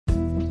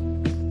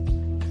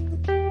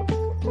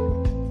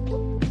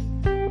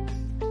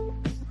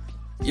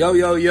Yo,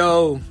 yo,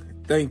 yo.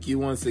 Thank you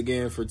once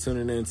again for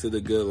tuning in to the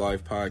Good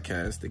Life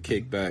Podcast, The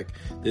Kickback.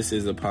 This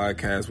is a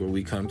podcast where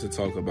we come to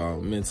talk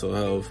about mental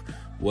health,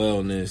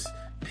 wellness,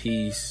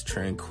 peace,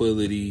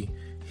 tranquility,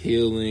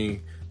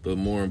 healing, but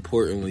more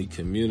importantly,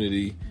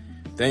 community.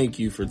 Thank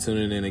you for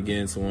tuning in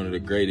again to one of the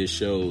greatest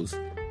shows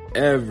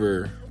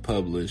ever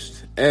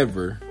published,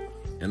 ever.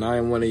 And I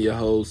am one of your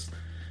hosts,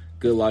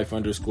 Good Life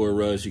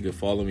 _Russ. You can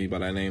follow me by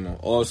that name on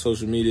all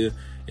social media.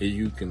 And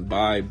you can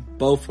buy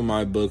both of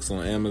my books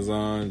on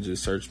Amazon.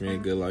 Just search me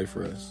at Good Life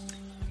Russ.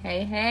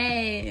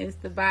 Hey, it's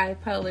the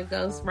bipolar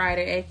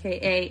ghostwriter,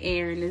 aka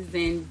Aaron the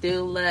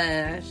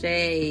Zendula.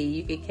 Shay,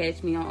 you can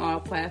catch me on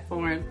all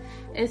platforms,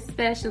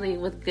 especially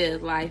with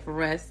Good Life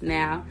Russ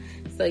now.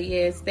 So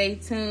yeah, stay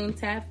tuned,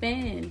 tap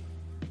in.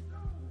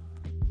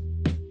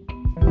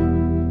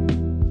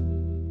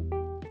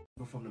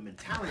 From the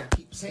mentality, I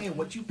keep saying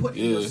what you put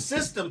in your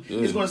system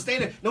is going to stay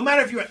there. No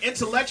matter if you're an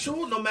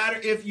intellectual, no matter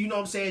if, you know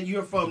what I'm saying,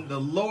 you're from the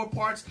lower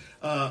parts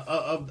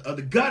of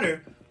the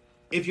gutter,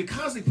 if you're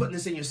constantly putting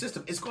this in your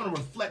system, it's going to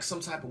reflect some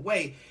type of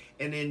way.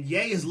 And then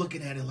Ye is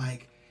looking at it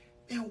like,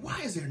 man,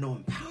 why is there no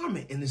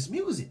empowerment in this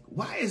music?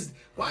 Why is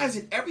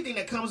it everything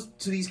that comes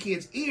to these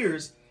kids'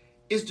 ears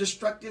is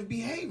destructive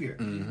behavior?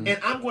 Mm-hmm. And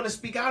I'm going to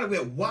speak out of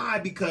it. Why?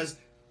 Because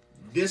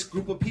this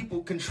group of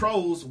people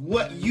controls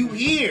what you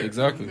hear.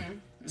 Exactly. Mm-hmm.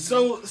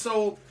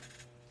 So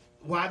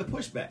why the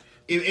pushback?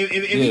 If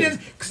he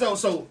didn't,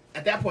 so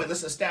at that point,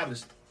 let's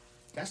establish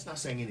that's not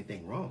saying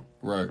anything wrong.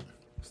 Right.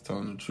 It's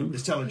telling the truth.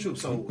 It's telling the truth.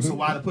 So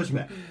why the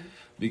pushback?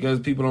 Because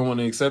people don't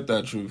want to accept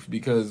that truth.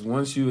 Because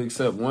once you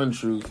accept one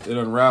truth, it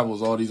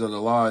unravels all these other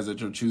lies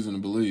that you're choosing to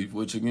believe,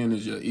 which again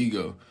is your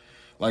ego.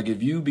 Like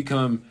if you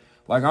become,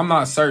 like I'm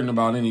not certain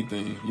about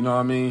anything, you know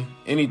what I mean?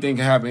 Anything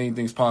can happen,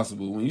 anything's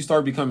possible. When you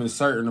start becoming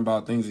certain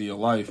about things in your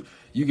life,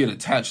 you get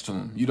attached to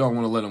them. You don't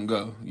want to let them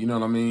go. You know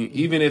what I mean?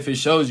 Even if it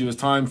shows you it's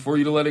time for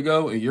you to let it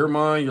go, in your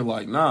mind, you're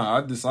like, nah,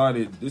 I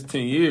decided this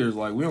 10 years,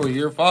 like we only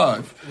year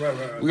 5.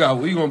 Right.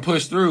 We gonna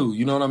push through,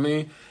 you know what I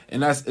mean?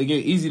 And that's, again,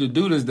 easy to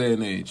do this day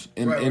and age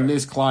in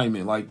this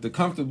climate. Like the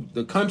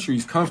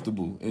country's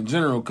comfortable in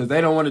general because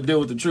they don't want to deal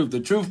with the truth. The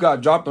truth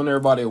got dropped on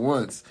everybody at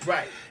once.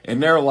 Right.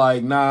 And they're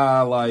like,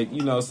 nah, like,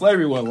 you know,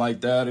 slavery wasn't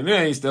like that and it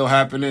ain't still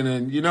happening.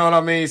 And you know what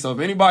I mean? So if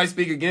anybody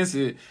speak against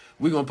it,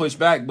 we gonna push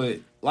back. But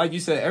like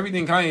you said,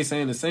 everything Kanye's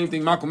saying, the same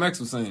thing Malcolm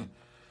X was saying.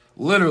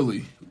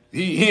 Literally.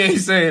 He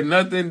ain't saying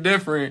nothing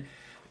different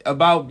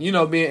about, you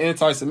know, being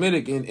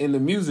anti-Semitic in the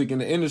music, in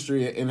the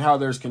industry, and how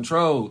there's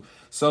control.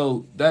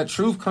 So that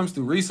truth comes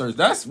through research.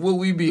 That's what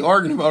we be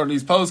arguing about in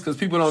these posts because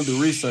people don't do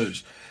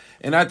research.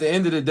 And at the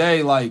end of the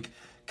day, like,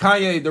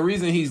 Kanye, the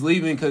reason he's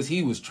leaving because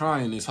he was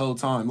trying this whole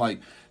time. Like,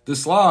 the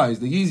slides,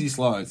 the Yeezy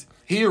slides,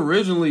 he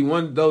originally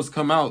wanted those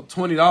come out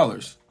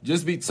 $20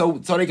 just so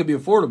they could be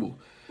affordable.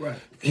 Right.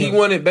 He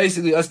wanted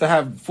basically us to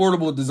have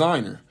affordable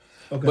designer.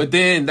 Okay. But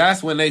then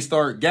that's when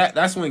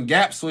that's when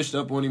Gap switched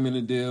up on him in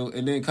the deal,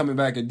 and then coming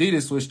back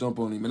Adidas switched up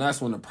on him, and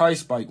that's when the price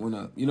spike went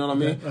up. You know what I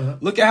mean? Uh-huh.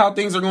 Look at how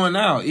things are going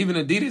now. Even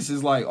Adidas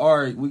is like, all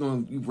right, we're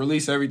going to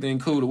release everything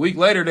cool. A week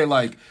later, they're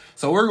like,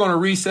 so we're going to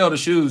resell the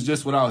shoes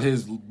just without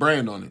his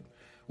brand on it,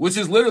 which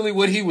is literally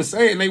what he was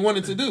saying they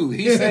wanted to do.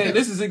 He's saying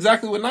this is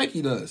exactly what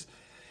Nike does.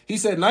 He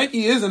said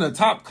Nike isn't a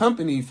top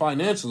company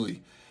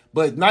financially,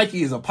 but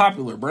Nike is a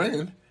popular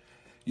brand.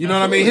 You know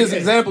what I mean? His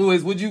example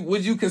is, would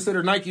you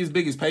consider Nike as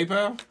big as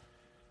PayPal?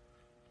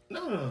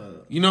 No.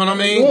 You know what I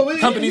mean?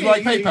 Companies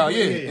like PayPal,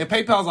 yeah. And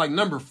PayPal's like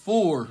number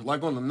 4,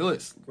 like on the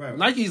list. Right.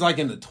 Nike's like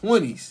in the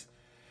 20s.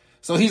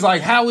 So he's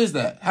like, how is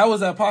that? How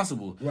is that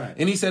possible? Right.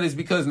 And he said it's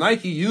because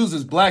Nike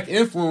uses black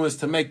influence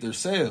to make their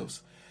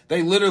sales.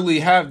 They literally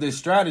have this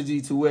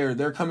strategy to where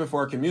they're coming for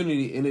our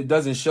community and it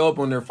doesn't show up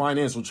on their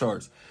financial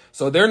charts.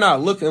 So they're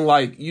not looking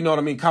like, you know what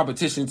I mean,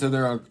 competition to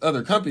their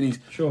other companies.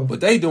 Sure.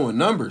 But they doing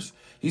numbers.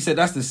 He said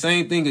that's the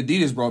same thing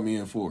Adidas brought me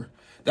in for.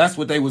 That's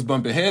what they was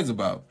bumping heads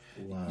about.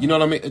 Wow. You know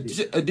what I mean?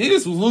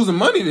 Adidas was losing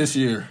money this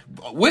year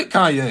with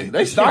Kanye.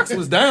 Their stocks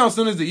was down as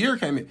soon as the year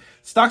came in.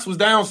 Stocks was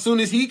down as soon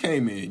as he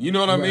came in. You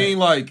know what I mean?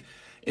 Like,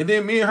 and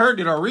then me and her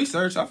did our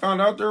research. I found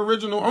out their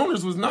original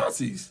owners was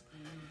Nazis.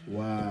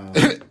 Wow.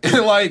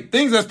 Like,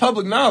 things that's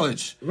public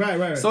knowledge.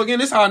 Right. So again,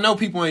 this is how I know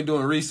people ain't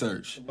doing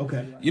research.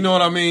 Okay. You know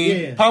what I mean?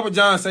 Yeah. Papa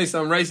John say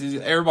something racist,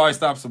 everybody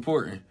stops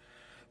supporting.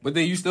 But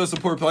then you still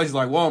support places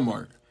like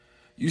Walmart.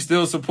 You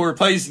still support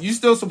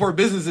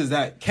businesses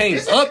that came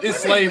up in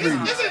slavery,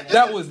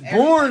 that was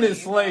born in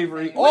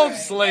slavery, off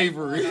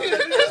slavery.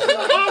 Isn't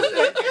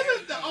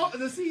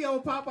the CEO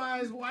of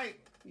Popeyes white?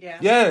 Yeah.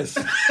 Yes.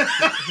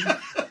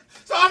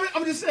 So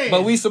I'm just saying.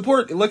 But we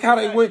support. Look how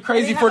they went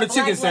crazy for the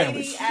chicken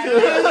sandwich.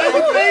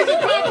 Crazy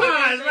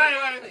Popeyes,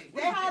 right.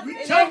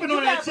 We jumping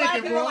on that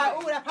chicken, bro.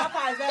 Like, ooh, that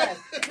Popeye's ass.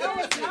 No,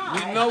 it's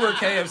not. We know where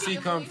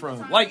KFC come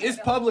from. Like, it's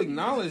public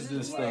knowledge,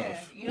 this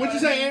stuff. You know What'd you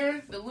say,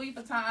 Aaron? The Louis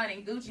Vuitton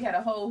and Gucci had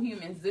a whole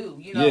human zoo,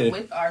 you know,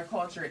 with our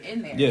culture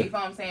in there. Yeah. You know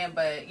what I'm saying?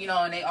 But, you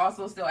know, and they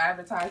also still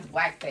advertise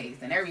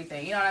blackface and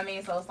everything. You know what I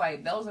mean? So it's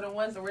like, those are the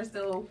ones that we're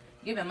still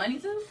giving money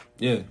to?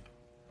 Yeah.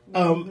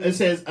 It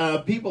says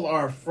people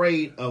are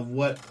afraid of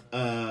what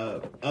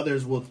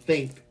others will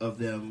think of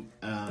them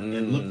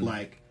and look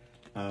like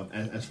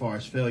as far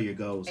as failure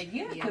goes. And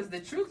because the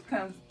truth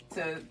comes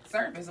to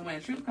surface, and when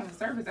the truth comes to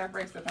surface, that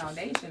breaks the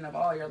foundation of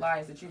all your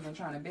lives that you've been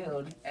trying to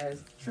build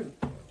as truth.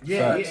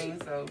 Yeah. You know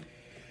what I mean?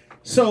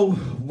 So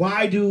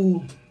why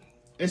do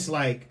it's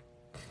like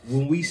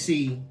when we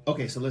see?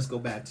 Okay, so let's go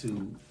back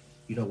to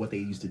what they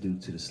used to do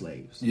to the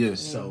slaves.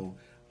 Yes. So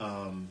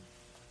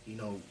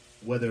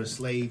whether a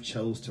slave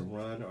chose to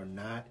run or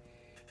not,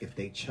 if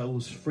they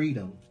chose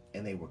freedom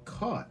and they were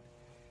caught,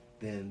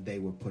 then they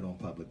were put on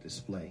public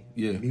display,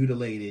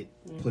 mutilated,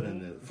 put in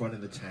the front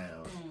of the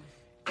town,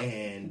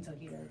 and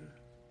Kentucky Derby.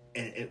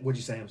 And what'd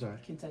you say? I'm sorry.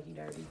 Kentucky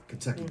Derby.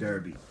 Kentucky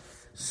Derby.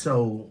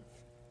 So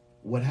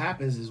what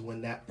happens is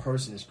when that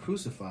person is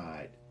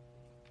crucified,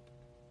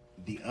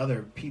 the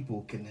other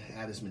people can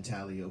have this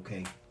mentality,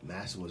 okay,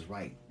 Master was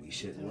right. We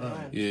shouldn't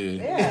run.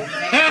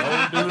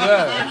 Yeah. Don't do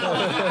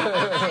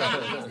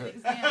that.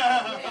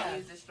 They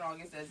use the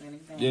strongest as an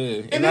example.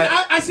 Yeah. And then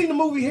I seen the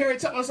movie Harriet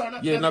Tubman. I'm sorry.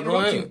 Go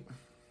ahead.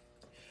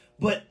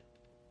 But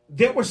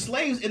there were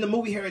slaves in the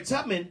movie Harriet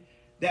Tubman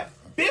that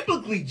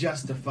biblically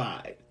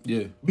justified.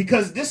 Yeah.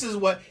 Because this is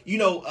what,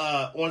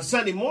 on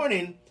Sunday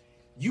morning,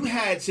 you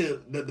had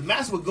to, the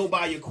master would go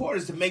by your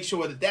quarters to make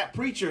sure that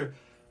preacher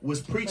was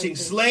preaching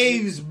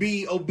slaves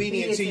be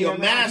obedient to your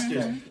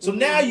masters. So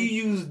now you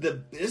use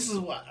this is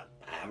what,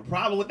 I have a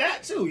problem with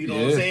that too, you know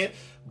what I'm saying?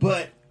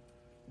 But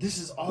this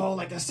is all,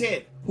 like I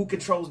said, who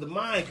controls the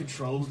mind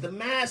controls the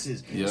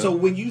masses. Yeah. So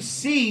when you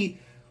see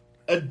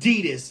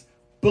Adidas,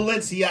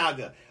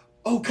 Balenciaga,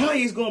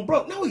 Kanye's going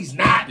broke. No, he's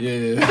not.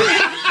 Yeah.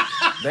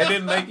 They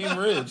didn't make him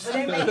rich. But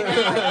they make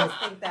everybody else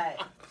think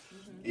that.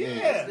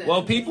 Yeah.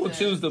 Well, people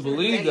choose to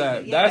believe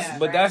that.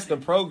 That's the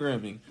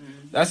programming.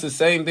 That's the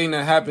same thing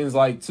that happens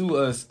to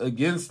us,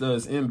 against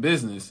us in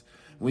business.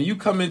 When you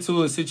come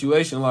into a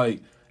situation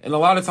and a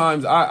lot of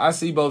times I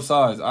see both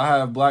sides. I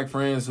have black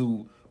friends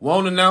who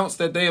won't announce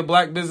that they a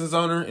black business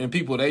owner, and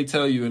people, they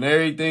tell you in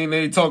everything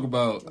they talk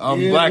about, I'm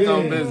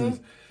black-owned business.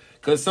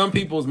 Because some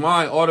people's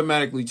mind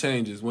automatically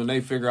changes when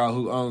they figure out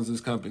who owns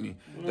this company.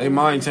 Their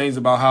mind changes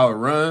about how it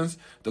runs,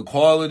 the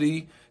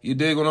quality. You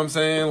dig what I'm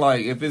saying?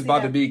 If it's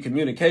about to be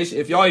communication,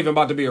 if y'all even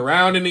about to be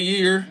around in a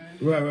year,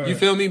 right. You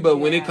feel me? But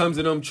when it comes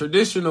to them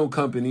traditional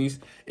companies,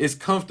 it's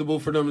comfortable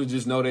for them to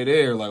just know they're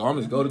there. I'm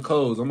going to go to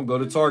Kohl's, I'm going to go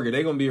to Target.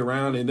 They're going to be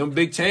around, and them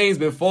big chains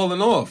been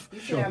falling off.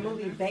 You see that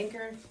movie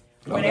Banker?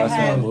 That's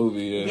my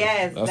movie, yeah.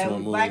 Yes, that's my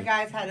movie. Black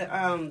guys had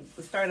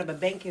to start up a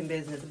banking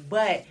business,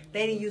 but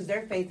they didn't use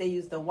their face; they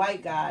used the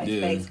white guy's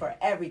face for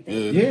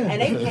everything. Yeah. And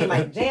they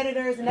became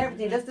janitors and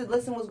everything just to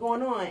listen what's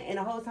going on. And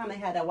the whole time they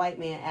had that white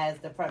man as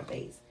the front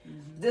face,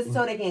 just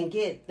so they can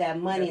get that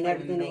money and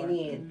everything they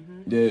need.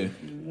 Yeah.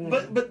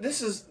 But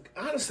this is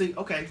honestly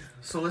okay.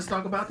 So let's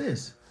talk about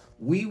this.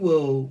 We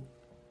will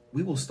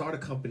start a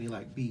company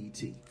like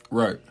BET.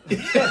 Right.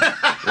 And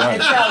sell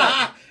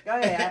it. Go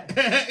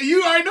ahead.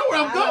 You already know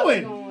where I'm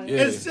going.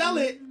 Yeah. And sell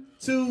it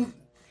to,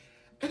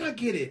 and I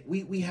get it.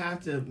 We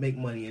have to make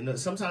money, and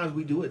sometimes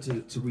we do it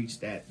to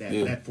reach that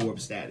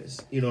Forbes status.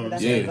 You know what I'm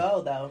saying? That's the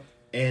goal, though.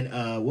 And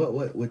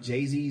what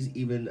Jay-Z's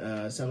even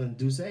selling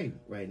Duce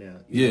right now.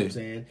 You know what I'm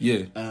saying?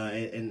 Yeah.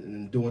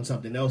 And doing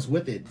something else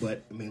with it.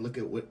 But I mean, look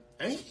at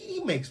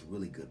he makes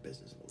really good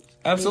business moves.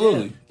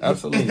 Absolutely.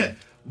 Absolutely.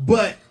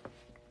 But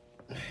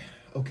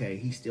okay,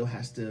 he still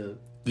has to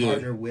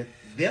partner with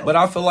them. But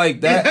I feel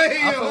like that.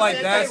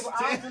 That's the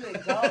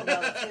ultimate goal,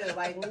 though, too.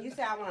 When you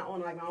say I want to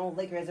own my own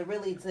liquor, is it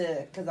really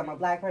because I'm a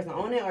black person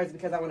own it, or is it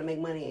because I want to make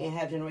money and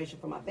have generation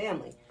for my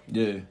family?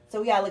 Yeah.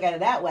 So we gotta look at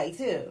it that way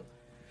too.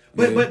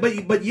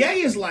 But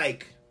Ye is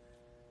like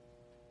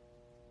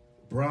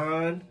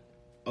Bron,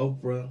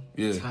 Oprah,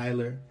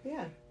 Tyler.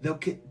 Yeah. They'll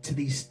get to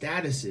these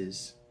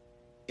statuses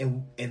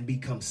and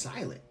become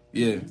silent.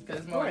 Yeah.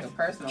 Because it's more like a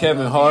personal.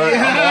 Kevin Hart.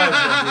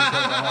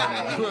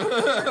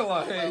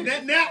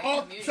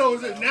 So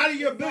now that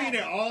you're a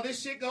billionaire, all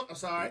this shit goes. I'm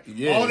sorry.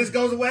 Yeah. All this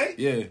goes away.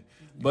 Yeah.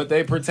 But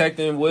they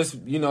protecting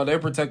they're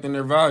protecting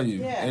their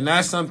value. Yeah. And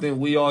that's something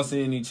we all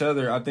see in each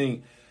other. I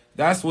think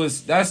that's where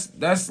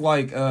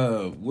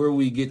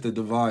we get the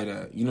divide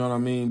at. You know what I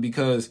mean?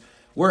 Because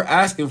we're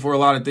asking for a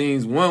lot of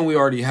things. One, we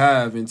already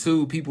have, and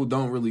two, people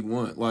don't really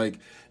want.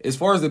 As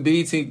far as the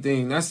BET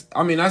thing, that's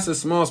a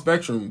small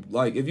spectrum.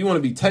 If you want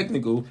to be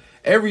technical,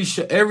 every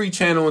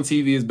channel on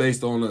TV is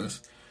based on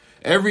us.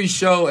 Every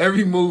show,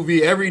 every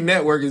movie, every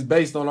network is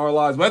based on our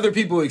lives, whether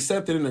people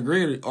accept it and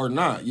agree or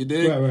not. You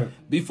dig? Right.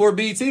 Before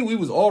BET, we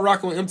was all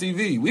rocking on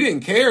MTV. We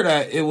didn't care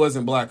that it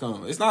wasn't black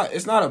owned. It's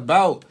not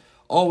about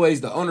always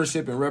the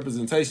ownership and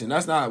representation.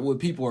 That's not what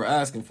people are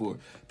asking for.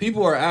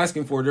 People are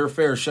asking for their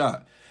fair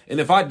shot. And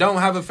if I don't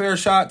have a fair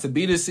shot to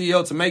be the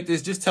CEO, to make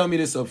this, just tell me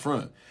this up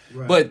front.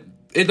 Right. But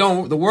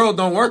the world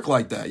don't work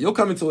like that. You'll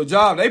come into a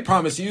job, they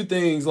promise you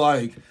things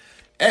like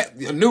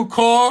a new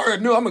car,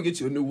 I'm gonna get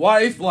you a new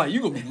wife,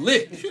 you gonna be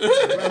lit.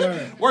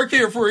 Right. Work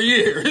here for a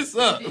year. It's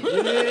up.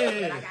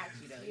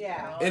 Yeah.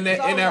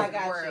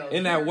 Yeah.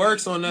 And that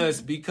works on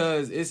us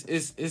because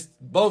it's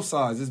both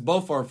sides. It's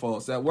both our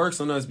faults. That works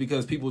on us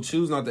because people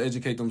choose not to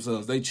educate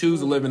themselves. They choose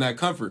to live in that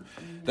comfort.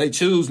 They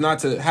choose not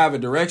to have a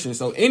direction.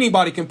 So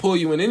anybody can pull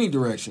you in any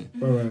direction.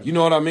 Right. You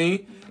know what I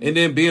mean? And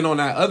then being on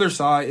that other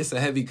side, it's a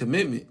heavy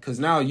commitment because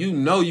now you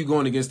know you're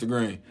going against the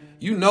grain.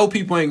 You know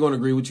people ain't going to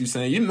agree with you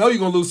saying. You know you're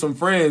going to lose some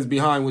friends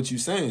behind what you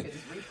saying.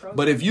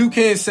 But if you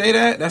can't say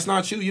that, that's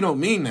not you. You don't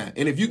mean that.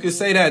 And if you can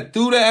say that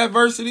through the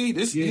adversity,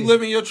 you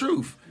living your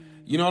truth.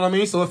 You know what I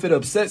mean? So if it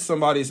upsets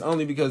somebody, it's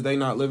only because they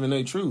not living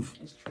their truth.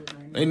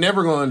 They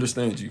never going to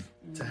understand you.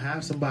 To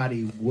have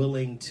somebody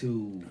willing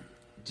to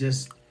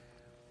just...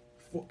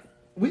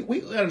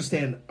 We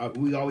understand,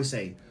 we always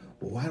say,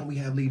 well, why don't we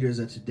have leaders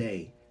of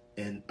today?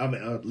 And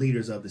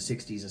leaders of the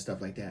 60s and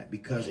stuff like that,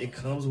 because it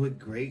comes with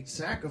great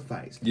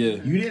sacrifice. Yeah.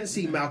 You didn't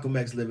see Malcolm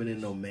X living in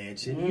no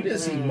mansion. You didn't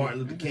see Martin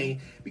Luther King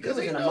because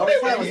they know The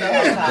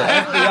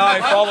FBI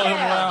following him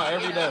around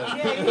every day.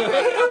 Yeah, he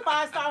was in a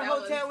 5-star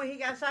hotel when he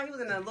got shot. He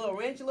was in a little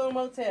little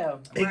motel.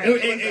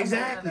 Right.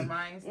 Exactly. The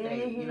mind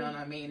state, you know what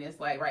I mean?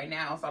 It's like right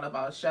now it's all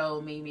about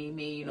show, me,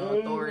 you know,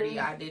 authority.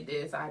 I did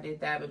this, I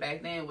did that. But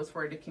back then it was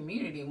for the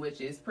community,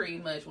 which is pretty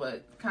much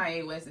what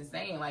Kanye West is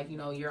saying. Like, you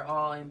know, you're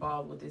all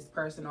involved with this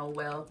personal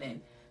wealth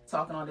and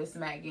talking all this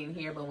smack getting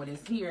here, but when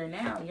it's here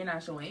now, you're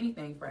not showing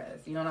anything for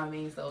us. You know what I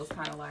mean? So it's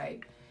kind of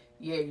like,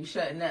 yeah, you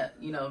shutting up.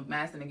 You know,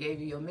 Master gave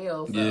you your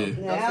meal, so go sit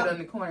in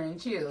the corner and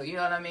chill. You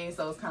know what I mean?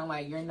 So it's kind of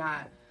like you're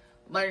not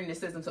learning the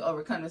system to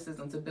overcome the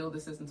system, to build the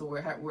system to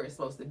where it's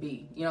supposed to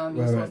be. You know what I mean?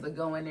 You're supposed to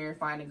go in there,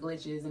 find the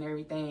glitches and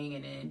everything,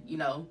 and then, you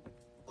know,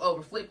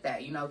 overflip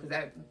that, you know,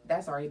 because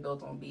that's already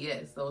built on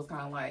BS. So it's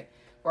kind of like,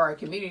 for our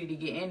community to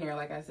get in there,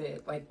 like I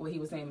said, like what he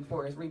was saying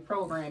before, is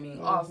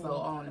reprogramming also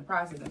on the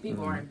process. And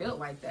people aren't built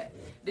like that.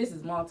 This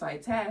is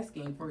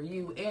multitasking for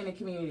you and the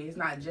community. It's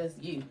not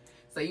just you.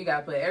 So you got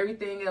to put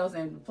everything else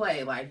into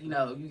play. Like, you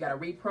know, you got to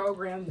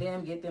reprogram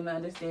them, get them to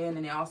understand,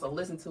 and then also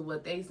listen to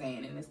what they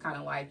saying. And it's kind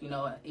of like, you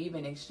know, an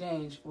even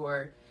exchange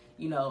for,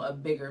 you know, a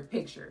bigger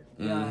picture.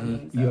 You know what I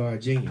mean? So. You are a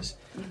genius.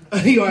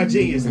 You are a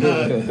genius.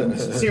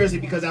 Seriously,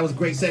 because that was a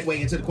great segue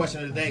into the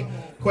question of the day.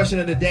 Question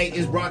of the day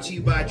is brought to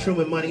you by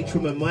Truman Money.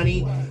 Truman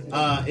Money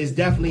is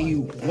definitely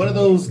one of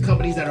those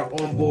companies that are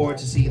on board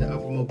to see the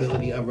upward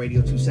mobility of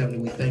Radio 270.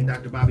 We thank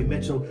Dr. Bobby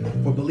Mitchell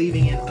for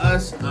believing in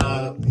us.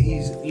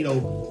 He's, you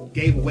know,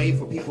 gave away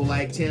for people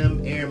like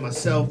Tim, Aaron,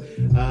 myself.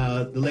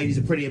 The ladies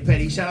are pretty and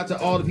petty. Shout out to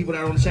all the people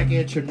that are on the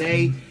check-in.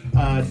 Trinae,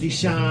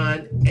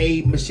 Deshaun,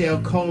 A,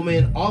 Michelle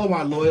Coleman, all of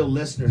our loyal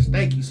listeners.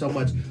 Thank you so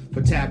much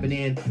for tapping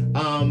in.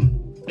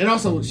 And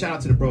also, shout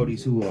out to the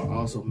Brodies, who are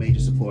also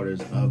major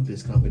supporters of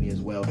this company as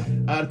well.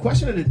 The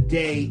question of the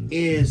day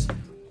is,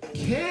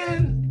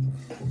 can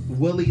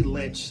Willie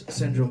Lynch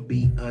syndrome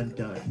be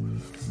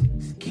undone?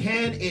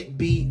 Can it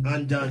be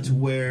undone to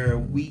where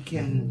we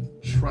can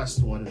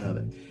trust one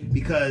another?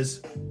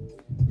 Because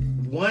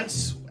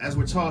once, as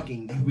we're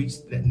talking, you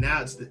reach that.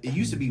 Now it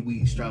used to be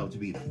we struggled to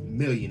be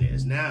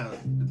millionaires. Now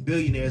the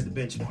billionaire is the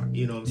benchmark.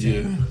 You know what I'm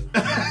saying?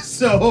 Yeah.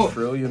 So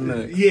trillion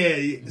next.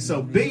 Yeah.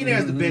 So billionaire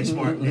is the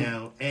benchmark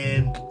now,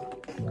 and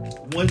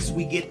once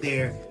we get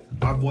there,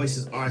 our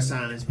voices are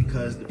silenced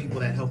because the people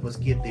that help us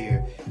get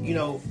there. You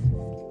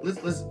know,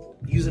 let's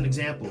use an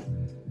example.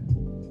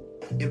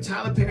 If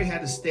Tyler Perry had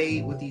to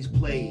stay with these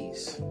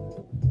plays,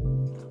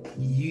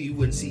 you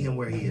wouldn't see him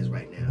where he is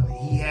right now.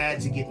 He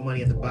had to get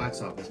money at the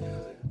box office.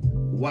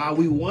 While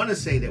we want to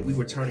say that we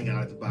were turning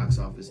out at the box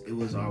office, it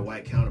was our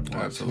white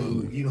counterparts.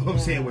 Absolutely. Who, you know what I'm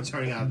saying, we're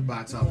turning out at the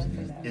box office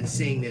and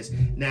seeing this.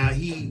 Now,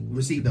 he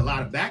received a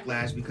lot of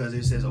backlash because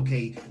it says,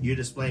 okay, you're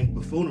displaying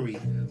buffoonery,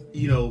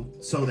 you know,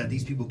 so that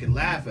these people can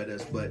laugh at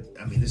us. But,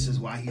 I mean, this is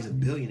why he's a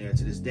billionaire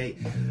to this day,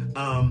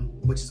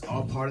 which is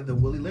all part of the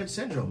Willie Lynch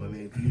syndrome. I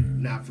mean, if you're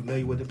not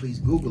familiar with it, please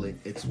Google it.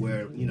 It's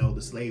where, you know,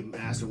 the slave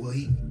master, well,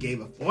 he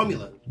gave a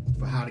formula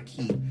for how to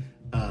keep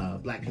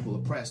black people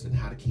oppressed and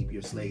how to keep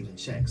your slaves in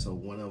check. So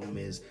one of them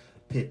is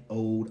pit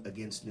old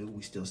against new.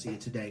 We still see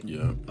it today.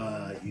 Yeah.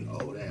 You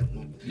owe that.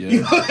 Yeah.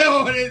 You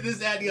know, this,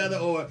 that, the other.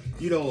 Or,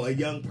 you know, a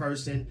young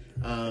person,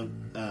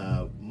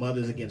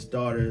 mothers against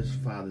daughters,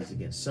 fathers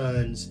against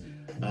sons.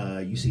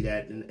 You see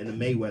that in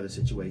the Mayweather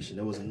situation.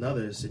 There was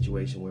another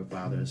situation where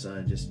father and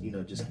son just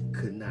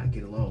could not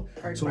get along.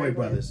 Tory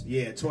Brothers.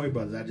 Yeah, Tory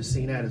Brothers. I just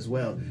seen that as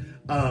well.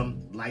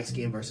 Light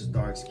skin versus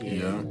dark skin.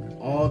 Yeah.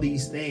 All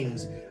these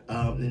things.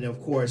 And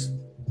of course,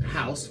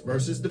 house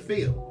versus the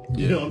field.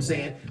 You know what I'm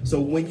saying? So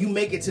when you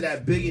make it to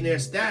that billionaire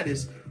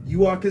status,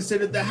 you are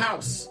considered the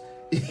house.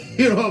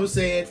 You know what I'm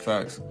saying?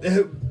 Facts.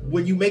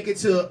 When you make it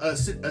to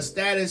a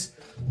status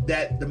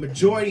that the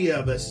majority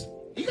of us,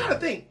 you got to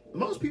think,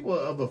 most people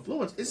of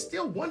affluence is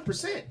still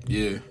 1%.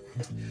 Yeah.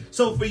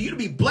 So for you to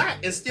be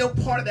black and still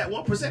part of that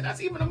 1%,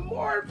 that's even a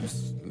more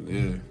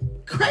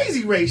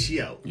crazy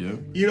ratio. Yeah.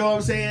 You know what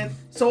I'm saying?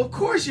 So of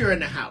course you're in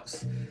the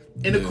house.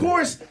 And of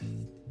course,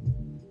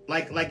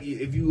 like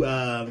if you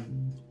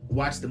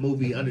watch the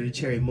movie Under the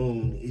Cherry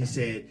Moon, he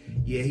said,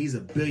 yeah, he's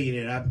a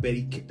billionaire. I bet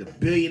he kicked a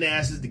billion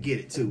asses to get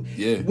it too.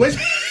 Yeah. Which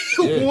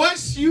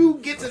once you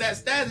get to that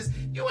status,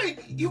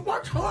 you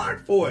worked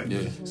hard for it.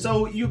 Yeah.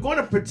 So you're going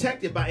to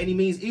protect it by any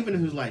means, even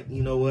if it's like,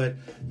 you know what?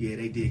 Yeah,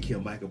 they did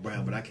kill Michael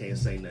Brown, but I can't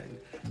say nothing.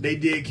 They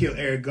did kill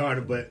Eric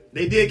Garner, but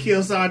they did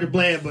kill Sandra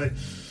Bland, but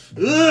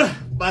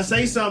if I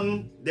say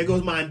something, there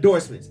goes my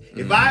endorsements.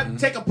 If I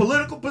take a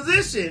political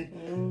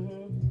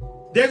position,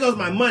 there goes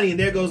my money and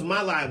there goes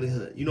my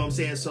livelihood. You know what I'm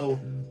saying? So,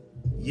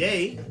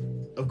 Ye,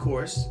 of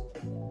course,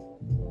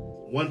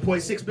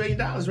 $1.6 billion,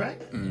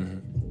 right?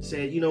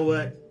 Said, you know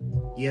what?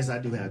 Yes, I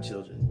do have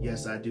children.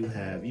 Yes, I do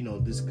have,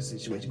 this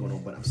situation going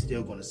on, but I'm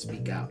still going to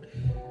speak out.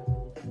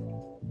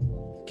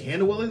 Can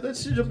the will of the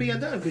decision be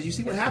undone? Because you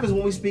see what happens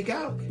when we speak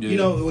out.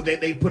 Yeah.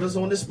 They put us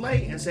on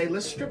display and say,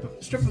 let's strip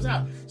us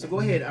out. So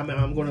go ahead.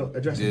 I'm going to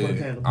address it for the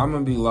panel. I'm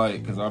going to be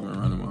light because I've been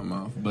running my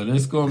mouth. But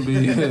it's going to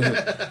be,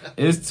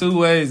 it's two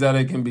ways that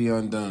it can be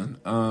undone.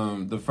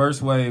 The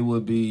first way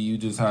would be you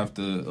just have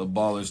to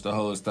abolish the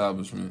whole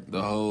establishment,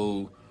 the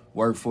whole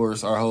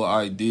workforce, our whole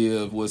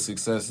idea of what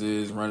success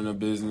is, running a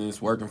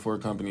business, working for a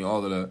company,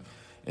 all of that.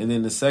 And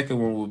then the second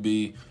one would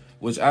be,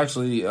 which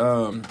actually,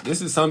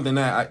 this is something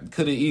that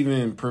could have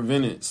even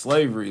prevented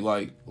slavery.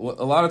 Like, a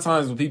lot of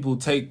times when people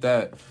take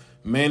that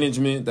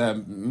management,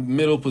 that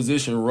middle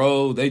position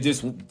role, they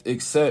just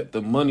accept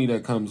the money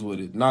that comes with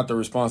it, not the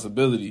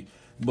responsibility.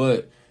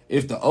 But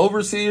if the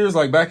overseers,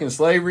 like back in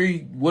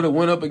slavery, would have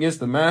went up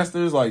against the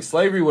masters, like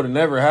slavery would have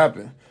never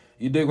happened.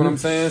 You dig what I'm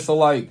saying? So,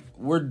 like,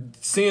 we're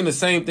seeing the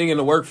same thing in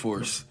the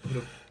workforce.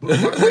 I'm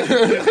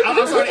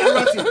sorry to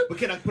interrupt you, but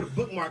can I put a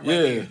bookmark right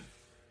there?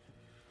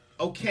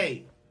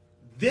 Okay.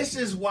 This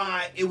is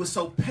why it was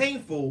so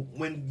painful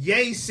when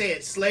Ye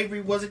said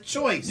slavery was a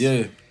choice.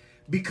 Yeah.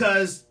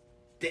 Because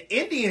the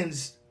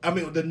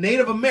the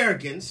Native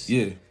Americans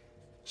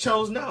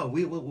chose no.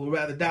 We'd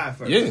rather die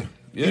first. Yeah.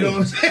 You know what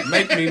I'm saying?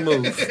 Make me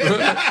move.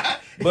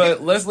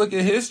 But let's look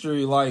at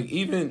history. Like,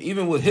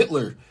 even with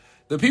Hitler,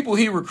 the people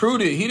he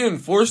recruited, he didn't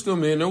force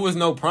them in. There was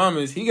no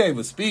promise. He gave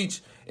a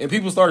speech, and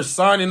people started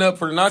signing up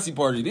for the Nazi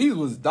Party. These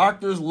was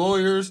doctors,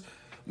 lawyers,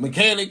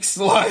 mechanics,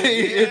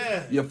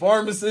 your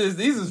pharmacists.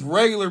 These is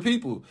regular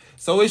people.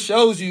 So it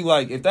shows you,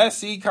 like, if that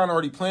seed kind of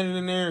already planted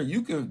in there,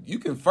 you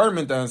can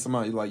ferment that in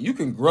somebody. Like, you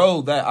can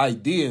grow that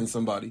idea in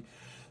somebody.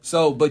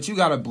 So, but you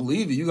got to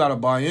believe it. You got to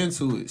buy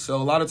into it. So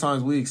a lot of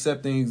times we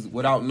accept things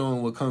without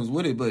knowing what comes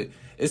with it. But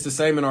it's the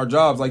same in our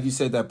jobs. Like you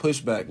said, that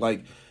pushback.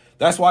 Like,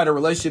 that's why the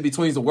relationship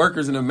between the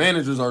workers and the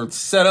managers are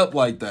set up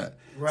like that.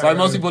 Right, so like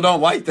most people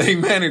don't like their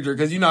manager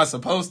because you're not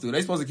supposed to.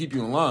 They're supposed to keep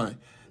you in line.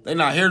 They're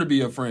not here to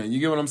be a friend. You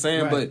get what I'm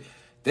saying? Right. But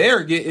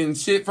they're getting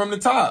shit from the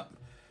top.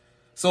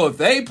 So if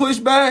they push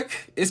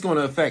back, it's going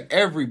to affect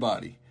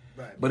everybody.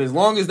 Right. But as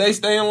long as they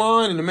stay in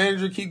line and the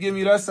manager keep giving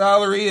you that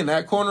salary and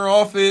that corner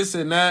office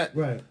and that,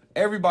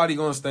 everybody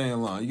going to stay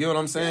in line. You get what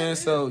I'm saying? Yeah.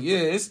 So,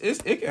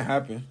 it can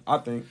happen, I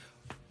think.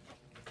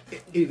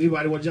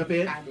 Anybody want to jump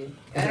in? I do.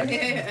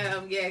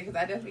 Yeah, because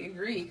I definitely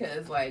agree.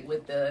 Because, like,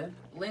 with the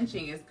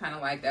lynching, it's kind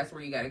of like that's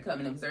where you got to come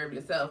and observe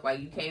yourself. Like,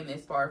 you came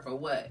this far for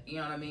what? You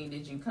know what I mean?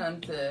 Did you come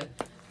to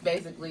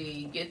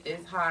basically get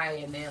this high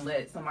and then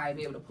let somebody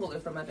be able to pull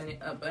it from up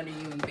under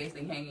you and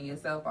basically hanging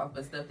yourself off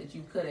of stuff that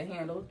you could have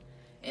handled?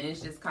 And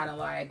it's just kind of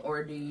like,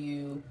 or do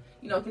you,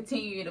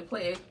 continue to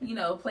play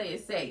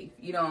it safe?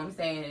 You know what I'm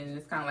saying? And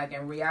it's kind of like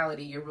in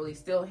reality, you're really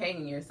still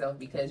hanging yourself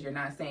because you're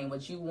not saying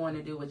what you want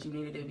to do, what you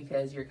need to do,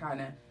 because you're kind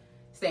of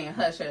saying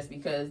hush-hush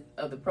because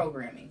of the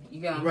programming.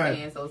 You get what I'm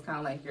saying? So it's kind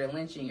of like you're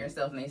lynching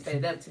yourself, and they set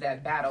it up to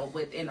that battle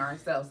within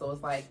ourselves. So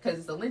it's like, because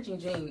it's a lynching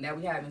gene that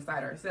we have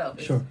inside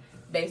ourselves. It's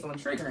based on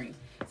triggering.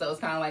 So it's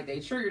kind of like they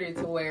triggered it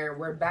to where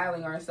we're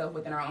battling ourselves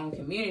within our own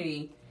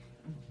community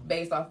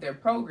based off their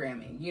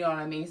programming. You know what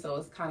I mean? So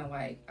it's kind of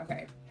like,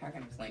 okay, how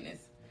can I explain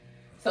this?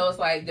 So it's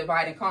like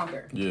divide and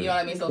conquer. Yeah. You know what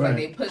I mean? So it's like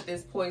they put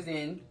this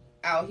poison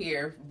out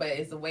here, but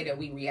it's the way that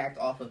we react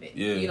off of it.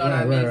 Yeah. You know what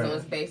I mean? So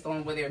it's based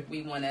on whether if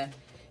we want to,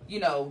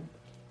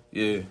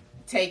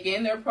 take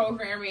in their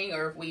programming,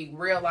 or if we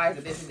realize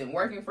that this isn't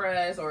working for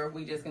us, or if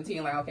we just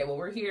continue like, okay, well,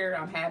 we're here,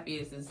 I'm happy,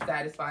 this is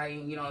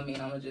satisfying, you know what I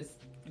mean? I'm going to just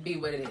be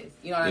what it is.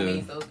 You know what I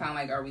mean? So it's kind of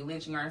like, are we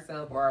lynching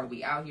ourselves, or are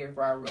we out here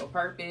for our real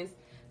purpose?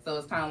 So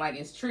it's kind of like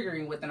it's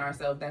triggering within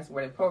ourselves. That's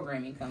where the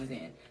programming comes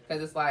in.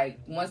 Because it's like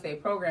once they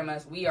program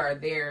us, we are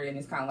there, and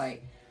it's kind of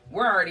like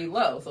we're already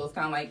low. So it's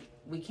kind of like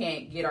we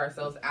can't get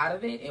ourselves out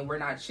of it, and we're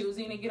not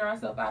choosing to get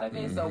ourselves out of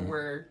it. Mm-hmm. So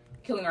we're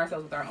killing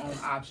ourselves with our own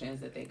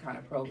options that they kind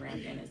of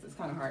programmed in us. It's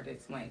kind of hard to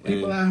explain.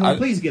 People at home,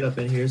 please get up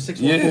in here.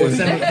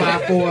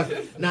 614-754-9881.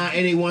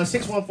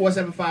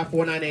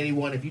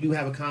 614-754-9881. If you do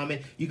have a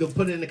comment, you can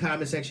put it in the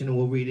comment section and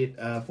we'll read it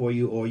for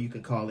you, or you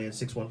can call in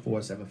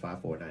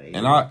 614-754-9881.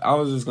 And I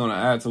was just going to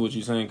add to what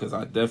you're saying, because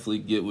I definitely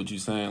get what you're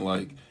saying.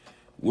 Like,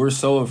 we're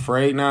so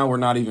afraid now, we're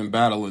not even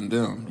battling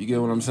them. You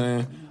get what I'm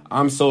saying?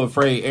 I'm so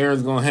afraid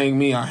Erin's going to hang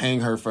me, I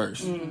hang her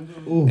first.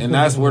 Mm-hmm. And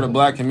that's where the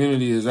black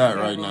community is at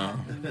right now.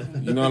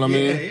 You know what I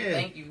mean? Yeah.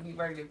 Thank you. You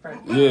very good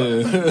person.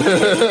 Yeah.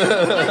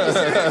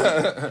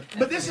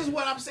 But this is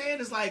what I'm saying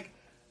is like,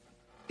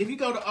 if you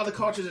go to other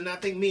cultures, and I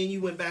think me and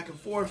you went back and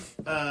forth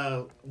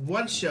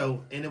one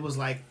show, and it was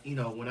like,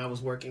 when I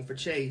was working for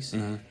Chase,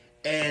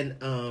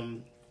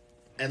 and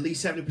at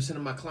least 70%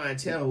 of my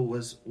clientele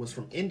was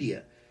from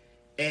India.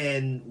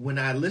 And when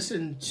I was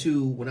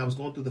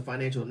going through the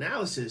financial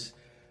analysis,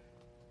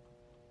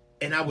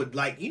 and I would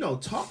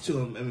talk to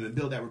him and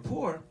build that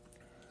rapport,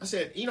 I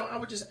said, I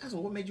would just ask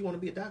him, what made you want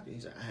to be a doctor? He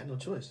said, I had no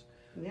choice.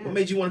 Yeah. What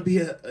made you want to be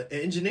an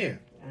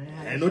engineer?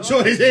 I had no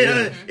choice.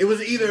 It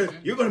was either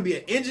you're going to be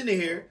an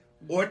engineer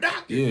or a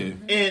doctor. Yeah.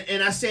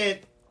 And I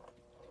said,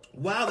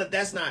 while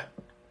that's not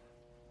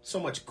so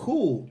much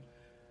cool,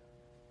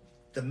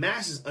 the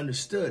masses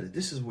understood that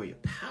this is where your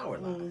power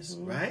lies,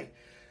 right?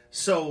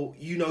 So,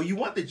 you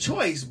want the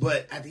choice,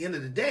 but at the end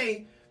of the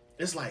day,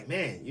 it's like,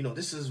 man,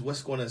 this is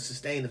what's going to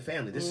sustain the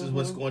family. This is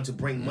what's going to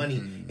bring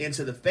money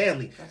into the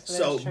family.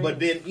 So, but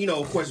then,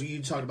 of course,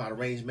 you talked about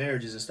arranged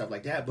marriages and stuff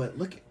like that, but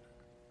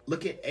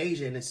look at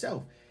Asia in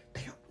itself.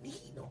 They don't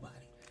need nobody.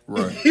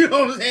 Right. You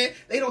know what I'm saying?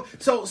 They don't.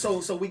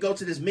 So we go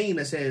to this meme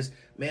that says,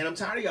 man, I'm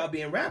tired of y'all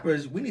being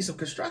rappers. We need some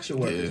construction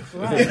workers.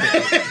 Yeah.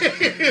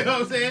 Right. You know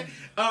what I'm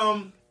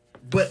saying?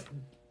 But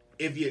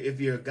if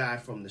you're a guy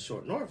from the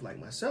short north like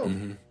myself,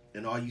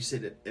 and all you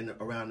sit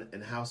around in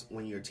the house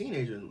when you're a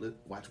teenager and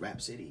watch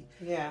Rap City,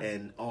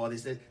 and all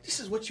this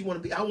is what you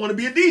want to be. I want to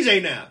be a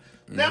DJ now.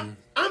 Now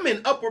I'm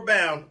in Upward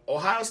Bound,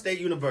 Ohio State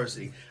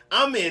University.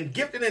 I'm in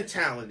Gifted and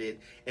Talented,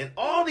 and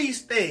all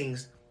these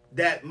things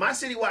that my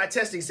citywide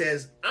testing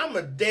says I'm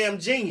a damn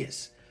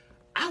genius.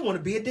 I want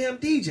to be a damn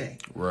DJ.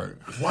 Right.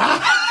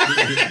 Why?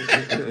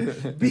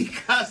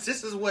 Because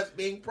this is what's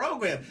being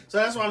programmed. So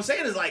that's what I'm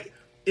saying is like,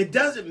 it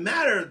doesn't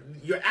matter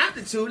your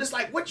aptitude. It's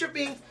like what you're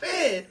being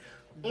fed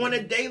on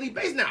a daily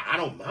basis. Now, I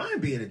don't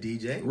mind being a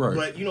DJ. Right.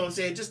 But you know what I'm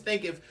saying? Just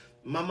think if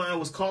my mind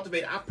was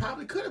cultivated, I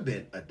probably could have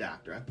been a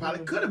doctor. I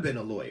probably could have been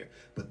a lawyer.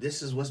 But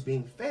this is what's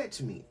being fed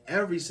to me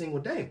every single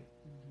day.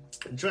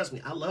 And trust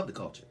me, I love the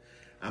culture.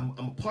 I'm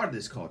a part of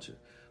this culture.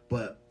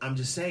 But I'm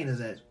just saying is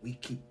that we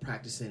keep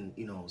practicing,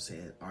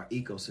 our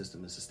ecosystem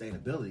and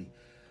sustainability.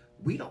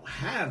 We don't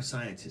have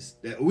scientists.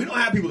 We don't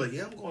have people like,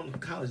 I'm going to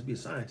college to be a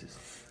scientist.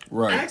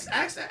 Right.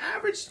 Ask the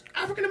average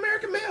African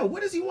American male.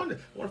 What does he want to? I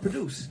want to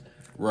produce.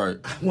 Right.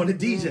 I want to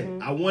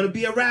DJ. I want to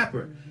be a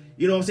rapper.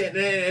 You know what I'm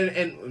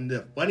saying? And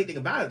the funny thing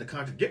about it, the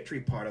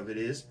contradictory part of it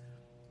is,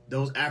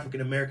 those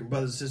African American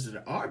brothers and sisters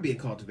that are being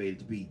cultivated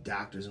to be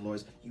doctors and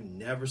lawyers, you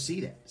never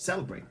see that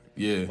celebrated.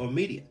 Yeah. Or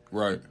media.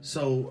 Right.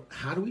 So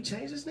how do we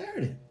change this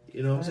narrative?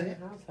 You know what I'm saying?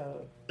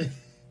 Household.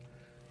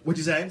 What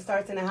you say? It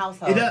starts in the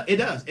household. It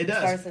does. It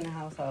starts in the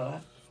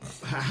household.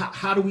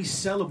 How do we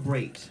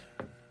celebrate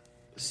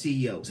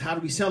CEOs? How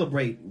do we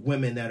celebrate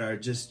women that are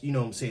just,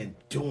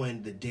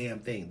 doing the damn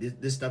thing?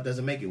 This stuff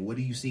doesn't make it. What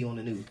do you see on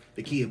the news?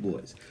 The Kid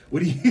Boys.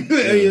 What do you, you know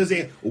what I'm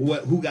saying?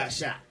 Who got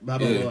shot? Blah,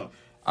 blah, blah.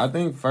 I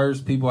think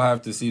first people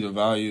have to see the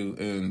value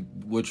in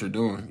what you're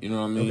doing. You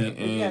know what I mean?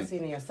 Okay. And you gotta see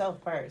it in yourself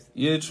first.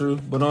 Yeah, true.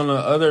 But on the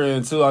other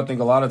end too, I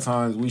think a lot of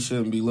times we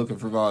shouldn't be looking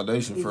for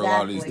validation for a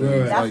lot of these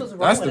things. Right.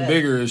 That's the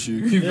bigger issue.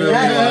 You feel me?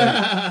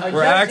 Like,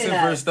 we're asking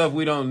for stuff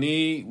we don't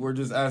need. We're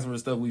just asking for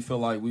stuff we feel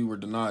like we were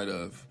denied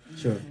of.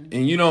 Sure.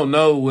 And you don't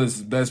know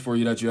what's best for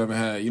you that you haven't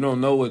had. You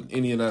don't know what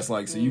any of that's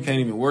like, so you can't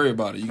even worry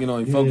about it. You can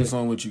only focus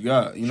on what you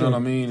got. You know what I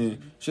mean?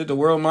 And shit, the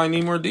world might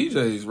need more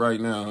DJs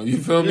right now. You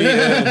feel me?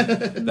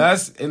 And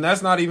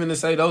that's not even to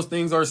say those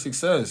things are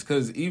success,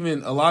 because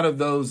even a lot of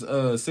those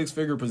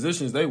 6-figure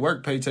positions, they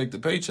work paycheck to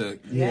paycheck.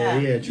 Yeah.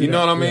 You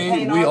know what I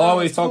mean? We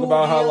always talk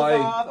about how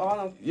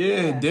like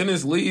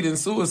dentists lead in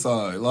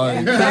suicide.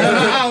 Like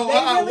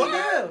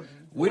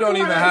we don't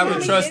even have a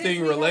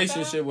trusting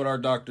relationship with our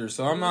doctors,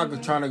 so I'm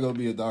not trying to go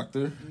be a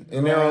doctor.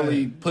 And they're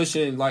only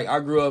pushing, like, I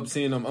grew up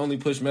seeing them only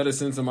push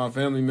medicines to my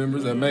family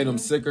members that made them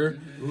sicker.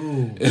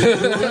 Ooh.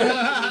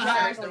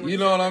 You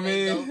know what I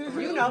mean?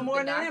 You know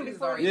more than them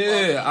before.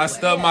 Yeah, I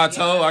stubbed my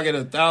toe, I get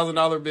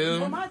 $1,000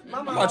 bill. I'm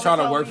not trying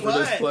to work for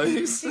this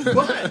place.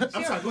 But,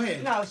 I'm sorry, go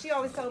ahead. No, she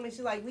always told me,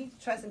 she's like, we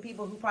trusting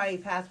people who probably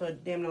pass for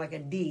damn near like a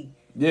D.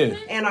 Yeah.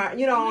 And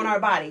on our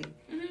body.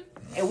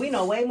 And we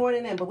know way more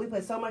than them, but we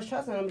put so much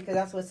trust in them because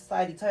that's what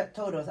society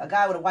told us. A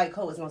guy with a white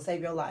coat is going to save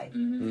your life.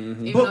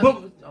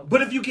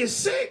 But if you get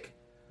sick,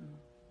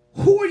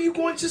 who are you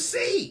going to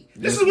see?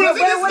 This is what I'm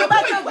saying.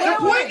 The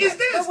point is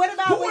this. But what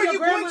about who are you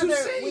going to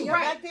see?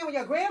 Back then, when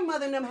your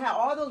grandmother and them had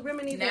all those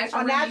remedies,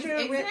 natural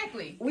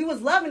exactly. We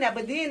was loving that.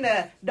 But then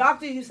the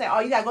doctors, you say,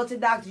 you got to go to the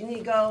doctor. You need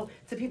to go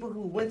to people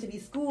who went to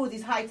these schools,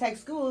 these high-tech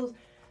schools,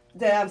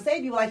 to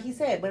save you, like he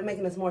said, but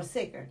making us more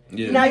sicker.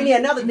 Yeah. Now you need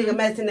another thing of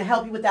medicine to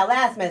help you with that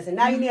last medicine.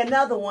 Now you need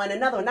another one.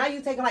 Now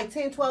you're taking like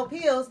 10, 12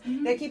 pills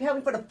that keep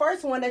helping for the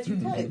first one that you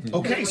took.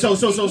 Okay, so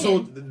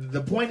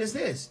the point is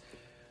this.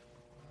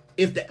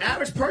 If the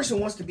average person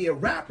wants to be a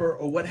rapper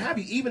or what have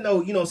you, even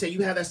though, say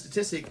you have that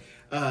statistic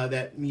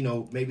that,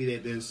 maybe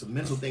there's some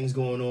mental things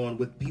going on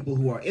with people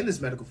who are in this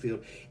medical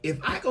field. If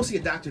I go see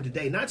a doctor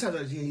today, 9 times out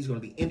of 10 he's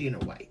going to be Indian or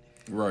white.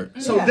 Right.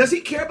 So does he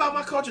care about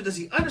my culture? Does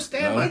he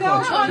understand my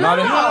culture? Not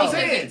at all.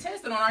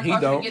 He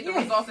don't. Get the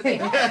results that they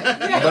have.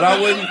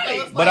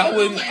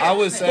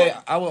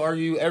 I would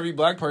argue every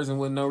black person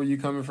wouldn't know where you're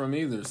coming from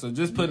either. So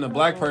just putting a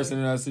black person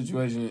in that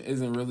situation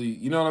isn't really,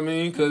 you know what I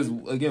mean? Because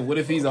again, what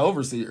if he's an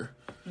overseer?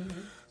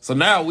 So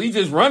now we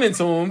just run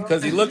into him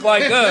because he looked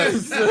like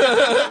us.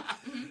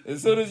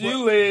 As soon as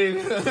you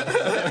leave.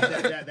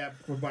 that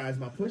provides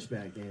my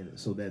pushback then.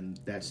 So then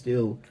that's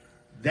still,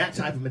 that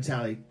type of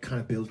mentality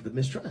kind of builds the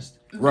mistrust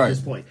at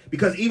this point.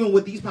 Because even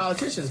with these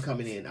politicians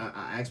coming in,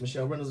 I asked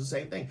Michelle Reynolds the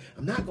same thing.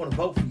 I'm not going to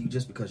vote for you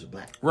just because you're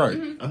black. Right.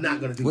 I'm not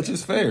going to do Which that.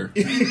 is fair.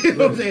 You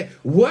know what I'm saying?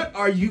 What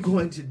are you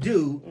going to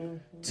do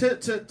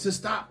to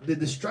stop the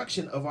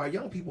destruction of our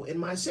young people in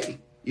my city?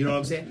 You know what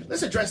I'm saying?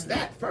 Let's address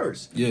that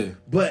first. Yeah.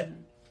 But,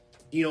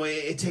 you know,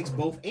 it takes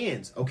both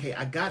ends. Okay,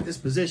 I got this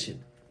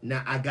position.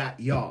 Now I got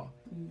y'all.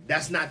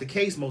 That's not the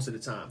case most of the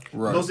time.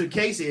 Right. Most of the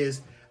case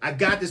is, I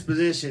got this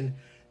position.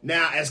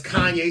 Now, as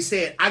Kanye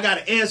said, I got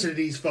to answer to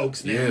these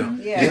folks now.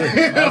 Yeah.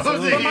 You know what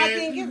I'm But my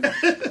saying? thing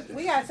is,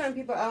 we got certain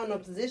people out in no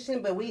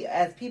position, but we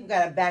as people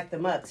got to back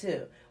them up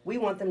too. We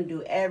want them to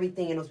do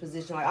everything in those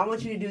positions. Like, I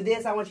want you to do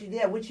this, I want you to do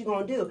that. What you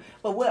gonna do?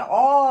 But what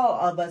all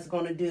of us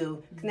gonna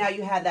do? Cause now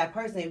you have that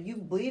person. If you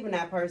believe in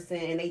that person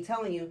and they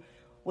telling you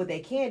what they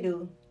can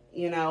do,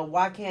 you know,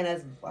 why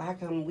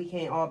come we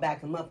can't all back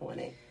them up on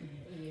it?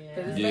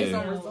 Because it's based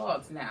on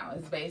results now.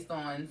 It's based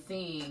on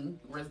seeing,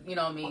 you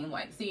know what I mean?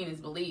 Like, seeing is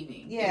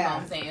believing. Yeah. You know what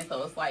I'm saying?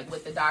 So it's like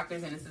with the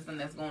doctors and the system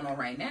that's going on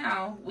right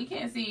now, we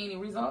can't see any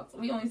results.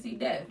 We only see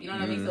death. You know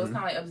what I mean? So it's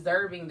kind of like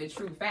observing the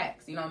true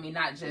facts. You know what I mean?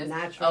 Not just,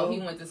 oh, he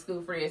went to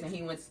school for this and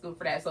he went to school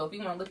for that. So if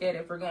you want to look at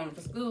it for going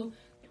to school,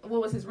 what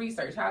was his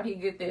research? How did he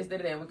get this?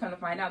 We're come to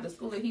find out the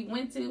school that he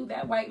went to,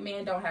 that white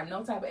man don't have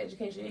no type of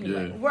education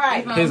anyway. Yeah.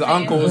 Right. You know His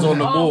uncle was on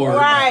the board.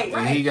 Right.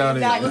 And he got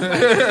exactly. it.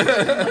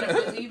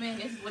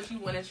 This is what you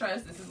want to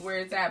trust. This is where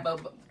it's at.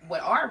 But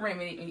what are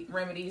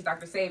remedies,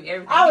 Dr. Save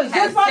everything? I was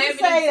just about to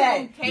say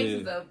that.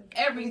 Cases of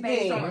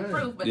everything showing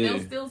proof, but they'll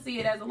still see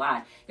it as a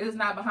lie because it's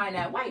not behind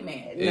that white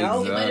man.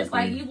 No. But it's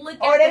like you look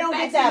at or they the don't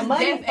facts, get that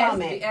money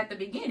from it at the